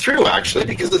burn through, actually,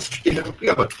 because we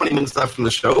got about 20 minutes left from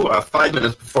the show, 5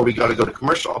 minutes before we got to go to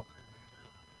commercial.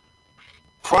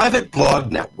 Private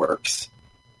blog networks,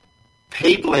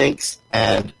 paid links,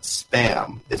 and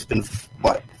spam. It's been,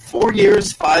 5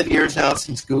 years now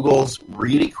since Google's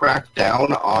really cracked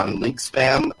down on link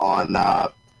spam, on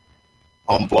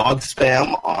blog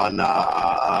spam, on...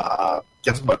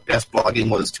 guess what best blogging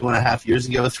was 2.5 years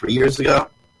ago, 3 years ago?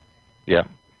 Yeah.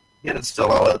 Yet it's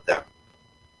still all out there.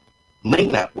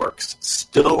 Link networks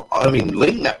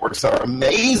link networks are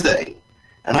amazing.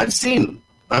 And I've seen,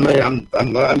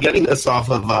 I'm getting this off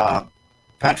of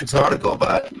Patrick's article,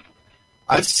 but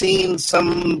I've seen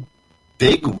some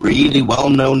big, really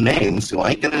well-known names who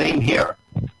I ain't going to name here.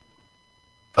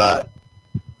 But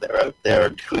they're out there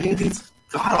doing these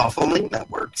god-awful link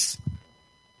networks.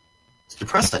 It's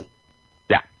depressing.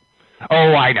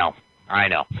 Oh, I know.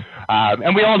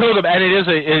 And we all know them, and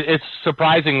it's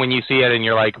surprising when you see it and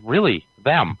you're like, really,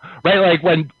 them? Right? Like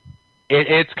when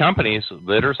it's companies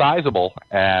that are sizable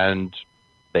and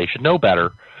they should know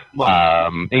better,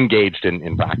 engaged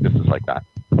in practices like that.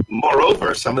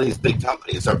 Moreover, some of these big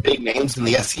companies are big names in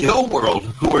the SEO world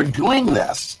who are doing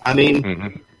this.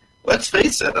 Let's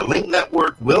face it, a link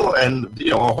network will, and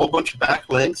a whole bunch of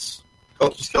backlinks,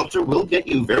 Culture Sculpture will get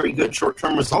you very good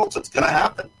short-term results. It's going to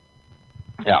happen.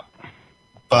 Yeah.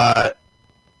 But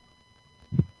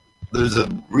there's a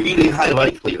really high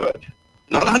likelihood,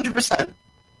 not 100%,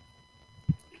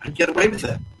 I'd get away with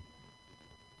it.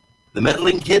 The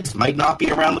meddling kids might not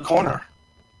be around the corner.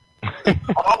 They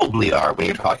probably are when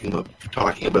you're talking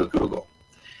about Google.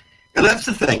 And that's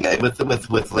the thing,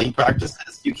 with link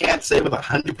practices. You can't say with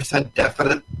 100%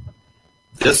 definite,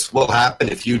 this will happen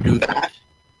if you do that.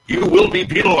 You will be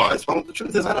penalized. Well, the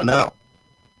truth is, I don't know.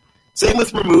 Same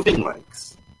with removing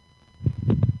links.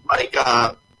 Like,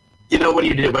 what do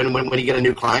you do when you get a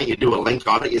new client? You do a link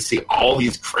on it, you see all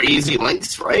these crazy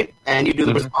links, right? And you do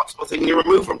the responsible thing, you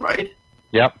remove them, right?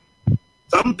 Yep.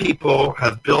 Some people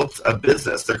have built a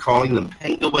business. They're calling them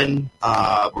penguin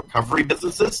recovery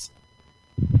businesses.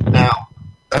 Now,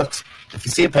 if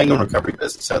you see a penguin recovery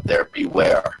business out there,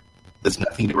 beware. There's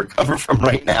nothing to recover from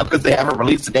right now because they haven't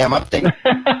released a damn update.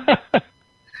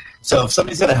 So if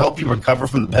somebody's going to help you recover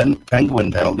from the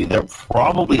penguin penalty, they're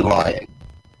probably lying.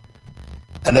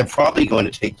 And they're probably going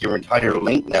to take your entire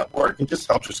link network and just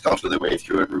helter-skelter their way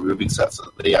through it, removing stuff so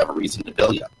that they have a reason to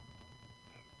bill you.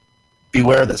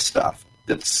 Beware of this stuff.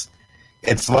 It's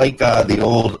like the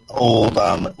old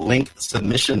link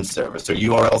submission service or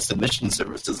URL submission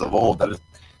services of old that is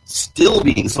still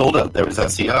being sold out there as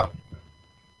SEO.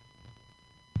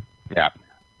 Yeah.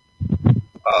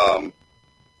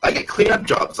 I get cleanup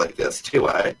jobs like this too.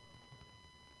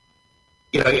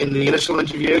 In the initial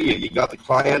interview, you got the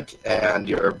client and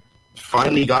you're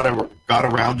finally got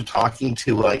around to talking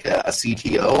to like a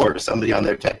CTO or somebody on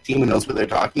their tech team who knows what they're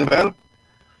talking about.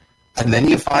 And then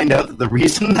you find out that the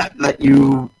reason that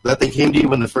they came to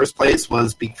you in the first place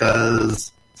was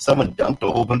because someone dumped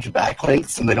a whole bunch of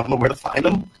backlinks and they don't know where to find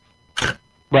them.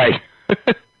 Right.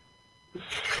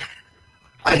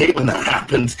 I hate when that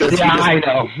happens. Yeah,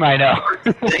 I know.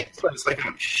 It's like,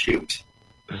 oh, shoot.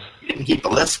 You didn't keep the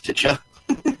list, did you?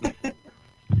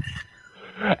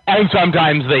 And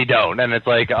sometimes they don't. And it's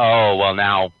like, oh, well,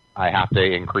 now I have to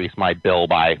increase my bill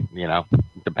by,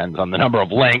 depends on the number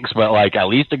of links, but like at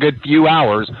least a good few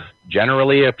hours,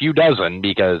 generally a few dozen,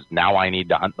 because now I need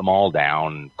to hunt them all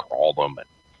down, crawl them, and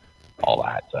all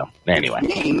that. So anyway.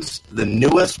 It means the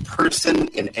newest person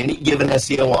in any given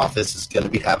SEO office is going to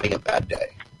be having a bad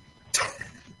day.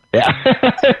 Yeah.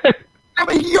 I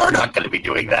mean, you're not going to be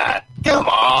doing that. Come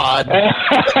on.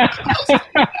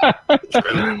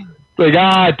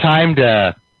 Like, time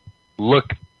to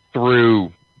look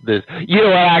through this.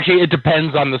 Actually, it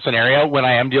depends on the scenario. When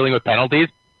I am dealing with penalties,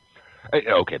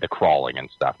 okay, the crawling and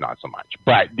stuff, not so much.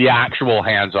 But the actual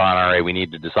hands-on, all right, we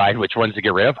need to decide which ones to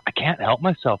get rid of. I can't help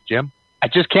myself, Jim. I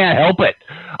just can't help it.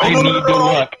 I need to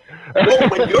look. Well,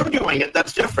 when you're doing it,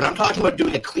 that's different. I'm talking about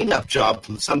doing a cleanup job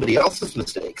from somebody else's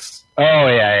mistakes. Oh,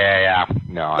 yeah.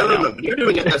 No. When you're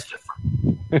doing it, that's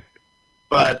different.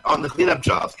 But on the cleanup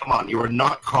jobs, come on, you are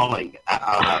not calling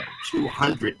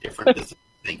 200 different businesses.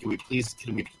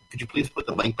 Could you please put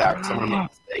the link back? Someone made a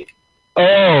mistake.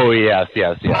 Oh, yes.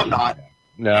 I'm not.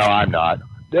 No, I'm not.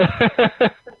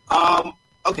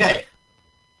 Okay.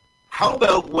 How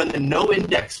about when the no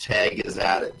index tag is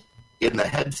added in the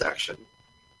head section?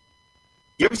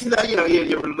 You ever see that?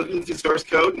 You're looking through source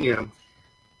code and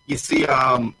you see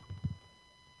rel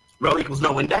equals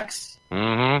no index.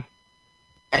 Mm-hmm.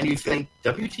 And you think,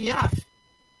 WTF?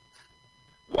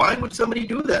 Why would somebody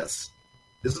do this?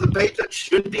 This is a page that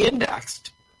should be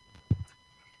indexed.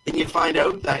 And you find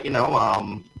out that, I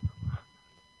don't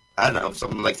know,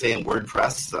 something like, say, in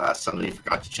WordPress, somebody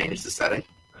forgot to change the setting.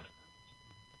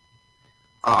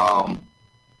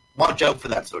 Watch out for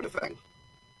that sort of thing.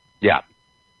 Yeah.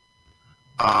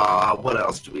 What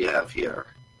else do we have here?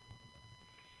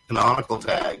 Canonical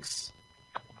tags.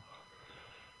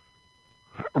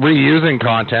 Reusing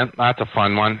content, that's a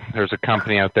fun one. There's a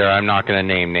company out there, I'm not going to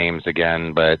name names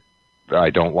again, but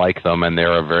I don't like them, and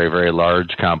they're a very, very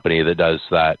large company that does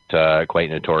that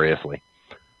quite notoriously.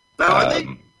 Now,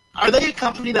 are they a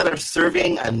company that are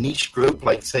serving a niche group,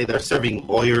 like, say, they're serving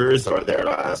lawyers or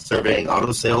they're serving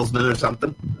auto salesmen or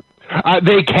something?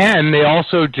 They can. They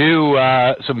also do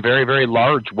some very, very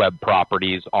large web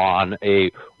properties on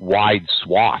a wide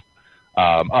swath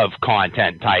of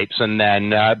content types, and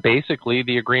then basically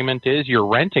the agreement is you're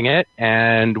renting it,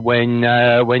 and when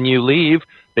you leave,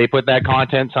 they put that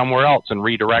content somewhere else and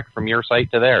redirect from your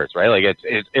site to theirs, right? Like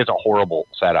it's a horrible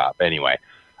setup. Anyway,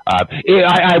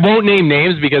 I won't name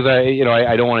names because I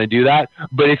don't want to do that.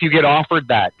 But if you get offered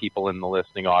that, people in the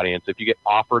listening audience, if you get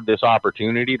offered this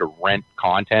opportunity to rent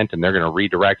content and they're going to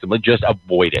redirect them, just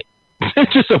avoid it.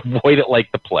 Just avoid it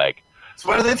like the plague. So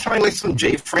what are they throwing, like some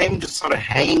JFrame just sort of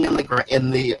hanging on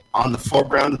the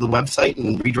foreground of the website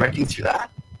and redirecting through that?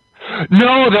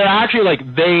 No, they're actually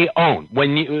they own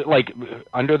when you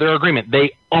under their agreement,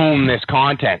 they own this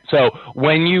content. So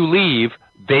when you leave,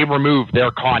 they remove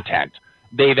their content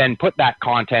they then put that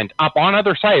content up on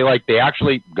other sites. Like they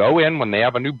actually go in when they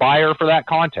have a new buyer for that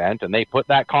content and they put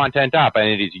that content up, and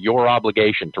it is your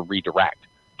obligation to redirect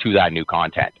to that new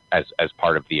content as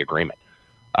part of the agreement.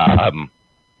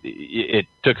 It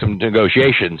took some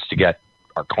negotiations to get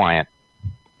our client.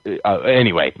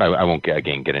 Anyway, I won't get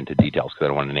into details because I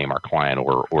don't want to name our client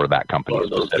or that company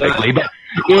specifically. But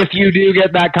if you do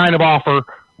get that kind of offer,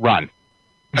 run.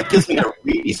 That gives me a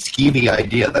really skeevy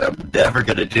idea that I'm never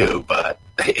going to do, but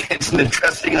it's an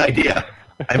interesting idea.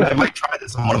 I might try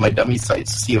this on one of my dummy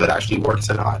sites to see if it actually works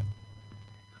or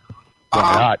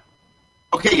not.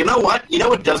 Okay, you know what? You know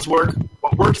what does work?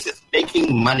 What works is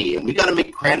making money, and we got to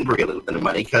make Cranberry a little bit of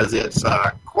money because it's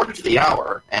quarter to the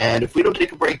hour, and if we don't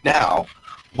take a break now,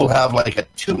 we'll have like a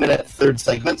 2-minute third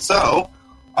segment. So,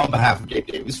 on behalf of Dave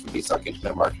Davies from BSOC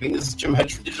Internet Marketing, this is Jim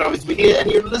Hedge from Digital Always Media,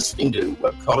 and you're listening to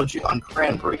Webcology on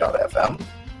Cranberry.fm.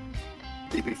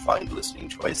 Maybe find listening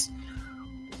choice.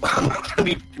 We're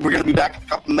going to be back in a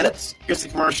couple of minutes. Here's the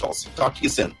commercials. Talk to you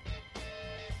soon.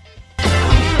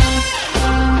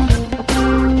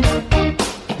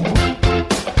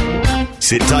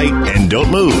 Sit tight and don't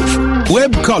move.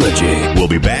 Webcology. We'll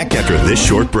be back after this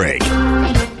short break.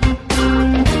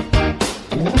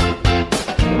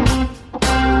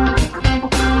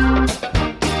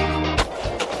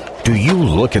 Do you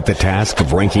look at the task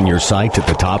of ranking your site at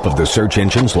the top of the search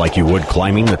engines like you would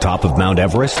climbing the top of Mount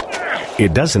Everest?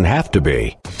 It doesn't have to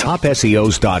be.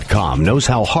 TopSEOs.com knows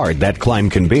how hard that climb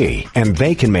can be, and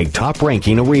they can make top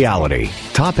ranking a reality.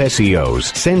 Top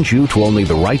SEOs sends you to only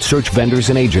the right search vendors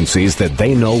and agencies that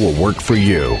they know will work for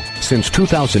you. Since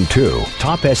 2002,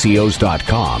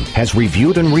 TopSEOs.com has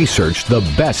reviewed and researched the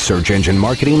best search engine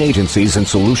marketing agencies and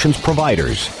solutions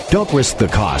providers. Don't risk the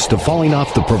cost of falling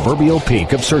off the proverbial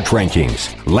peak of search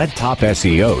rankings. Let Top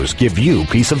SEOs give you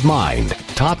peace of mind.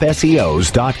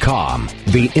 TopSEOs.com,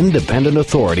 the independent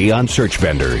authority on search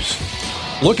vendors.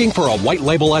 Looking for a white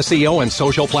label SEO and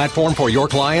social platform for your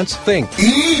clients? Think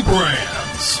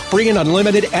eBrands. Free and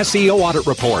unlimited SEO audit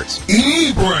reports.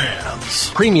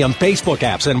 eBrands. Premium Facebook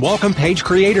apps and welcome page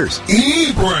creators.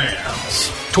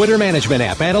 eBrands. Twitter management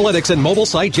app, analytics, and mobile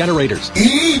site generators.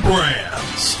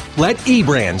 eBrands. Let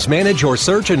eBrands manage your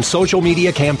search and social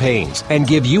media campaigns and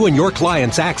give you and your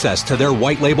clients access to their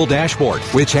white label dashboard,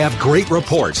 which have great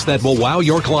reports that will wow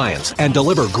your clients and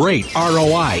deliver great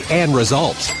ROI and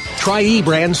results. Try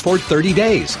eBrands for 30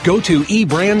 days. Go to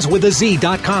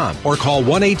eBrandsWithAZ.com or call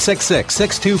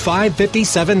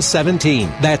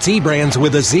 1-866-625-5717. That's eBrands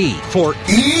with a Z for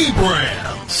eBrands.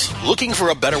 Looking for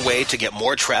a better way to get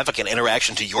more traffic and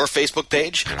interaction to your Facebook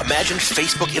page? Imagine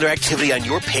Facebook interactivity on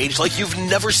your page like you've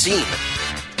never seen.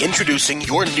 Introducing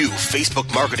your new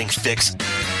Facebook marketing fix,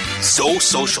 So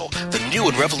Social, the new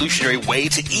and revolutionary way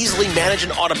to easily manage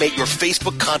and automate your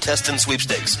Facebook contests and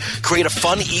sweepstakes. Create a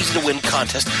fun, easy-to-win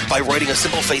contest by writing a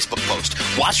simple Facebook post.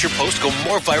 Watch your post go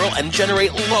more viral and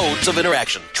generate loads of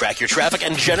interaction. Track your traffic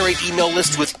and generate email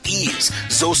lists with ease.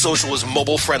 So Social is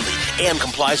mobile-friendly and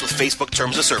complies with Facebook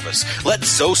Terms of Service. Let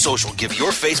So Social give your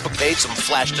Facebook page some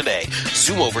flash today.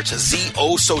 Zoom over to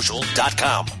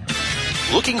ZOSocial.com.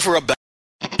 Looking for a better...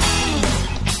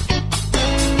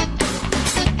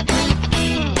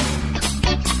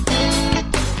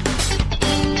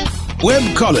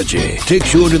 Webcology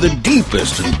takes you into the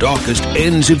deepest and darkest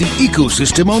ends of the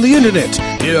ecosystem on the internet.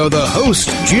 Here are the hosts,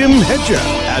 Jim Hedger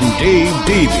and Dave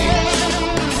Davies.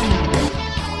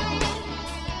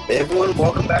 Hey everyone,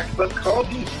 welcome back to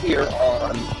Webcology here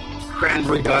on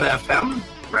Cranberry.fm,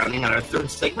 rounding on our third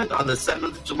segment on the 7th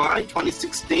of July,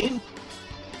 2016.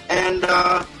 And,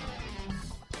 out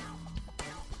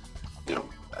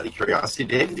of curiosity,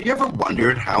 Dave, have you ever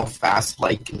wondered how fast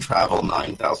light can travel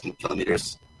 9,000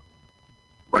 kilometers?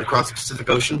 Right across the Pacific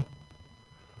Ocean?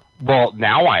 Well,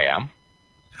 now I am.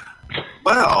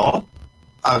 Well,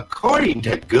 according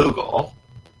to Google,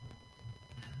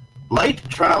 light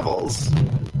travels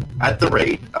at the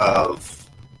rate of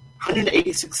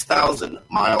 186,000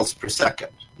 miles per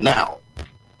second. Now,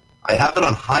 I have it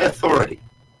on high authority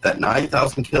that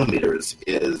 9,000 kilometers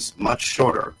is much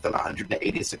shorter than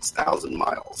 186,000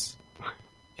 miles.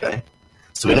 Okay?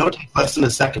 So we know it takes less than a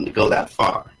second to go that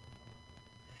far.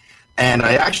 And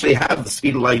I actually have the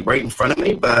speed of light right in front of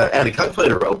me, but I had a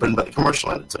calculator open, but the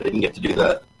commercial ended, so I didn't get to do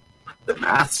the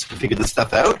maths to figure this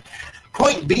stuff out.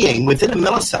 Point being, within a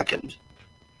millisecond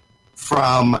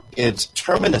from its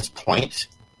terminus point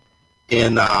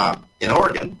in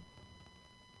Oregon,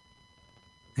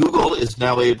 Google is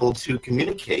now able to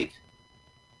communicate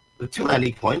with two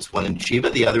landing points, one in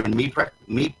Chiba, the other in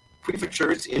Mie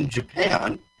prefectures in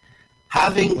Japan,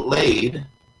 having laid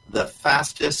the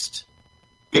fastest,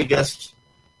 biggest,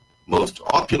 most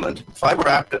opulent fiber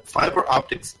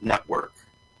optics network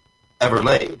ever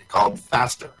laid, called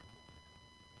Faster.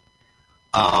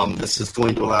 This is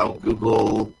going to allow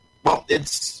Google, well,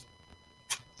 it's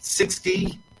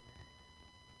 60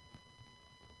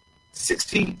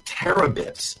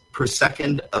 terabits per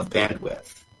second of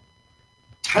bandwidth,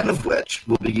 10 of which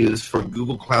will be used for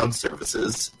Google Cloud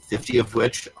services, 50 of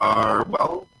which are,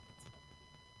 well,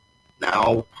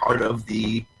 now part of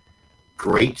the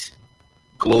great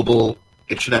global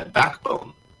internet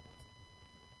backbone.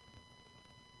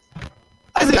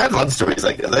 I love stories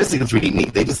like this. I just think it's really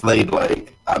neat. They just laid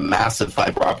like a massive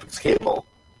fiber optics cable,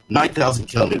 9,000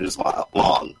 kilometers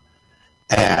long,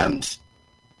 and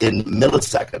in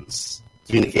milliseconds,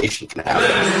 communication can happen.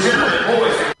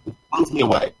 It blows me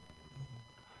away.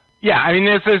 Yeah, I mean,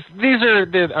 these are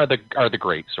the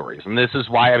great stories, and this is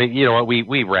why, I mean, you know what,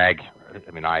 we rag.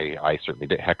 I mean, I certainly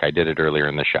did. Heck, I did it earlier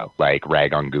in the show. Like,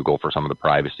 rag on Google for some of the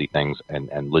privacy things,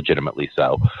 and legitimately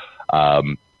so.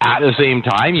 At the same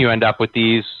time, you end up with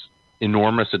these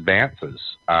enormous advances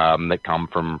that come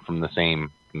from the same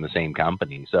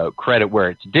company. So credit where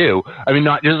it's due. I mean,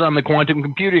 not just on the quantum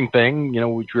computing thing, you know,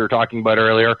 which we were talking about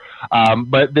earlier,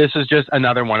 but this is just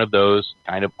another one of those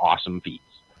kind of awesome feats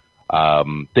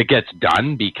that gets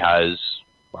done because,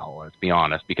 well, let's be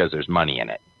honest, because there's money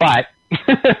in it. But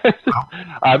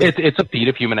it's a feat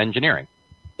of human engineering.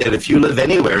 And if you live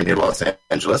anywhere near Los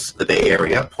Angeles, the Bay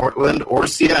Area, Portland, or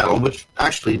Seattle, which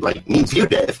actually means you,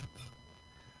 Dave,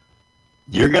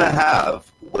 you're going to have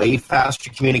way faster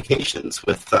communications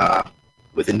with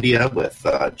India, with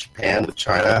Japan, with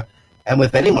China, and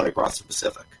with anyone across the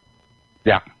Pacific.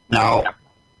 Yeah. Now,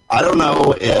 I don't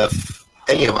know if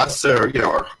any of us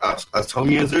us home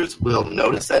users will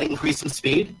notice that increase in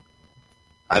speed.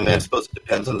 I mean, I suppose it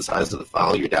depends on the size of the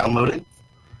file you're downloading.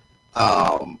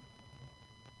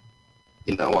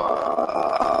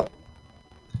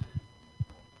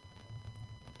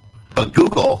 But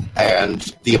Google and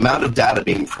the amount of data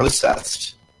being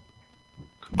processed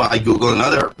by Google and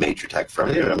other major tech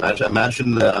firms,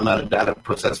 imagine the amount of data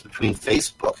processed between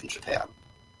Facebook and Japan.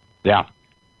 Yeah.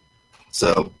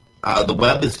 So the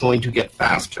web is going to get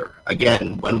faster.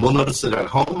 Again, when we'll notice it at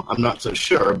home, I'm not so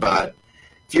sure, but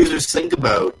if users think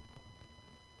about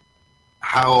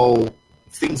how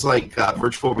things like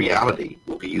virtual reality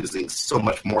will be using so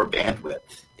much more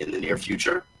bandwidth in the near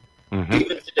future. Mm-hmm.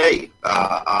 Even today,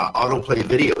 autoplay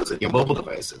videos in your mobile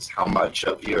devices, how much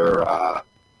of your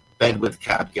bandwidth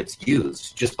cap gets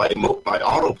used just by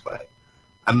autoplay.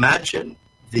 Imagine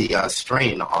the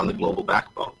strain on the global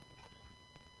backbone.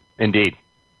 Indeed.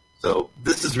 So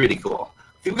this is really cool.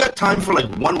 We've got time for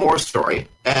one more story,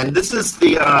 and this is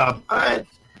the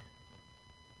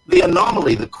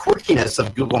anomaly, the quirkiness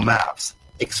of Google Maps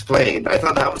explained. I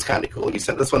thought that was kind of cool. You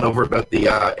sent this one over about the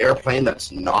airplane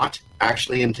that's not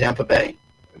actually in Tampa Bay.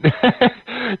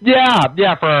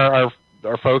 Yeah, for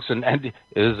our folks, and it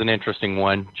is an interesting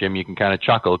one. Jim, you can kind of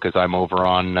chuckle because I'm over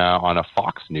on a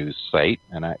Fox News site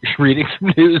and I'm reading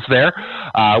some news there,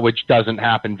 which doesn't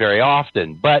happen very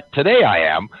often. But today I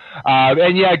am,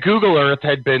 and yeah, Google Earth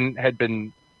had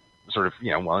been sort of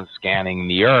scanning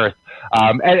the Earth,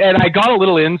 and I got a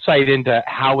little insight into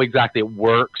how exactly it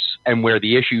works and where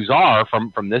the issues are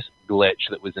from this glitch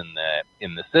that was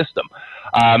in the system.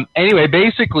 Anyway,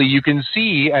 basically you can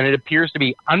see, and it appears to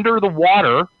be under the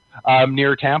water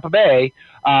near Tampa Bay,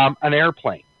 an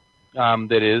airplane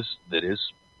that is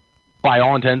by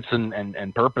all intents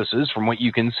and purposes, from what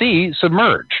you can see,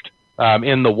 submerged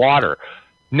in the water.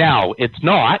 Now it's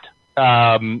not.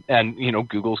 And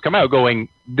Google's come out going,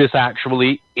 this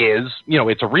actually is,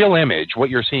 it's a real image. What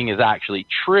you're seeing is actually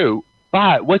true.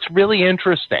 But what's really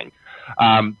interesting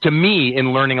to me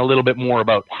in learning a little bit more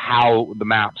about how the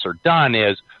maps are done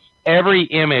is every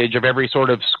image of every sort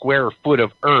of square foot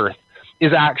of Earth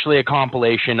is actually a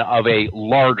compilation of a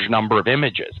large number of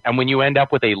images. And when you end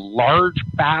up with a large,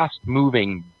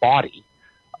 fast-moving body,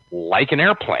 like an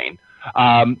airplane,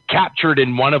 captured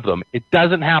in one of them. It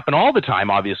doesn't happen all the time,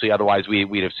 obviously, otherwise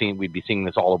we'd be seeing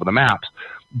this all over the maps.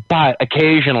 But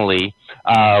occasionally,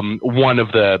 one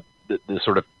of the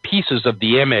sort of pieces of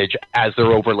the image, as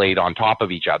they're overlaid on top of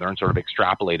each other and sort of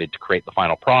extrapolated to create the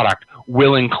final product,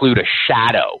 will include a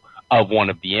shadow of one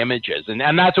of the images.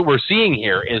 And that's what we're seeing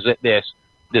here, is that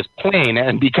this plane,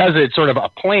 and because it's sort of a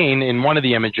plane in one of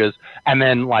the images and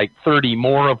then like 30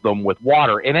 more of them with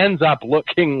water, it ends up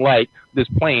looking like this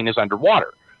plane is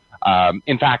underwater.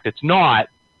 In fact, it's not,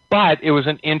 but it was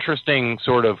an interesting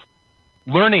sort of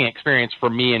learning experience for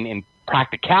me in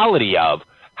practicality of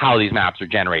how these maps are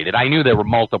generated. I knew there were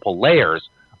multiple layers,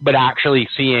 but actually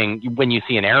when you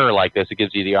see an error like this, it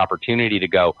gives you the opportunity to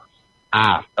go,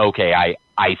 okay,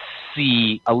 I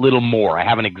see a little more. I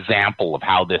have an example of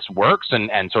how this works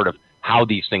and sort of how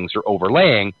these things are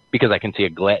overlaying, because I can see a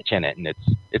glitch in it, and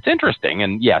it's interesting.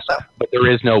 And yes, but there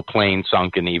is no plane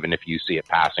sunken, even if you see it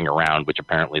passing around, which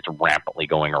apparently it's rampantly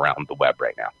going around the web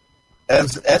right now.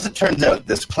 As it turns out,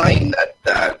 this plane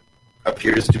that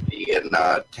appears to be in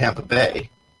Tampa Bay,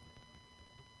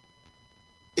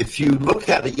 if you look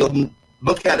at it, you'll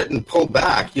look at it and pull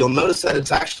back, you'll notice that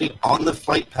it's actually on the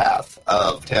flight path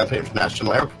of Tampa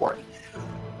International Airport.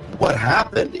 What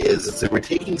happened is they were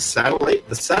taking satellite.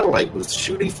 The satellite was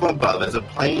shooting from above as a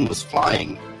plane was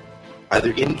flying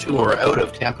either into or out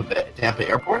of Tampa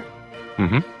Airport.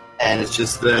 Mm-hmm. And it's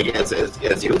just,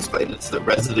 as you explained, it's the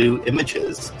residue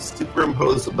images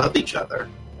superimposed above each other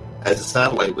as the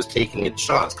satellite was taking its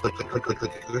shots. Click, click, click, click,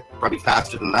 click, click, click, probably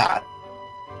faster than that.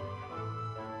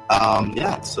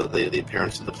 So the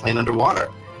appearance of the plane underwater.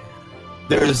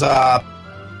 There's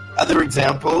other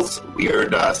examples,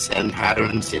 weird sand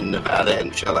patterns in Nevada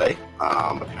and Chile.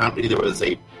 Apparently there was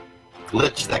a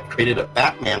glitch that created a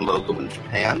Batman logo in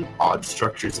Japan, odd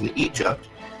structures in Egypt.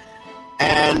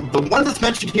 And the one that's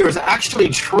mentioned here is actually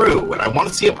true, and I want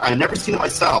to see it. I've never seen it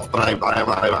myself, but I've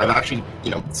actually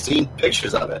seen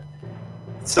pictures of it.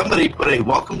 Somebody put a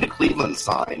 "Welcome to Cleveland"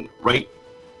 sign right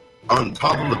on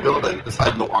top of the building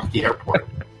beside Milwaukee Airport.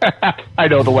 I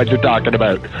know the one you're talking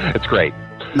about. It's great.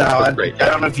 Now, I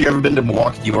don't know if you've ever been to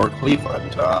Milwaukee or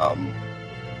Cleveland.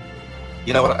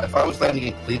 You know what? If I was landing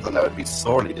in Cleveland, I would be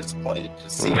sorely disappointed to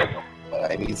see a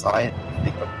Miami sign.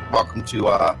 Welcome to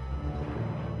a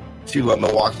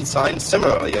Milwaukee sign.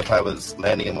 Similarly, if I was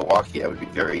landing in Milwaukee, I would be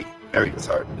very, very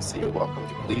disheartened to see a "Welcome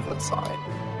to Cleveland" sign.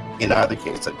 In either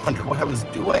case, I wonder what I was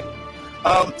doing.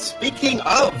 Speaking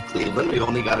of Cleveland, we've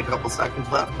only got a couple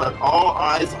seconds left, but all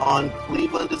eyes on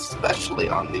Cleveland, especially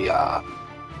on the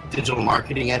digital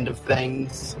marketing end of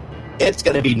things. It's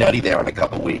going to be nutty there in a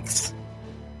couple weeks.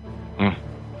 Mm.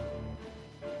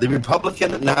 The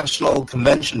Republican National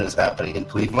Convention is happening in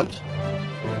Cleveland.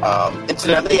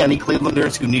 Incidentally, any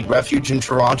Clevelanders who need refuge in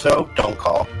Toronto, don't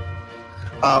call.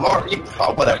 Or you can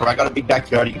call, whatever. I got a big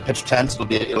backyard. You can pitch tents.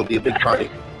 It'll be a big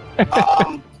party.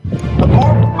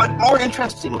 But more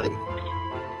interestingly,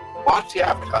 watch the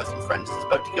advertising, friends. It's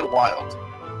about to get wild.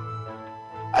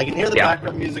 I can hear the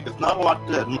background music. It's not a lot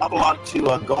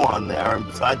to go on there, and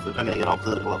besides, I'm going to get all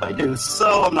political if I do.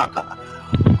 So I'm not gonna.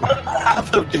 On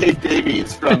behalf of Dave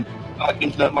Davies from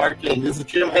Internet Marketing, this is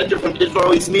Jim Hedger from Digital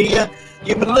Always Media.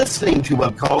 You've been listening to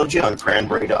Webcology on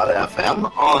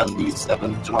Cranberry.fm on the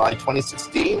 7th of July,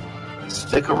 2016.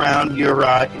 Stick around your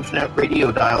internet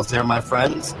radio dials there, my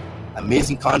friends.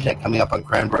 Amazing content coming up on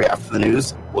Cranberry after the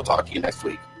news. We'll talk to you next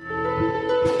week.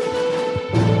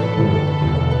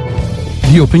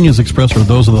 The opinions expressed are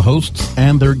those of the hosts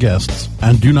and their guests,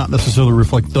 and do not necessarily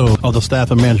reflect those of the staff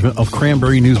and management of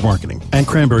Cranberry News Marketing and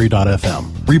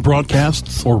Cranberry.fm.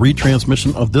 Rebroadcasts or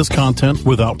retransmission of this content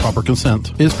without proper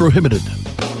consent is prohibited.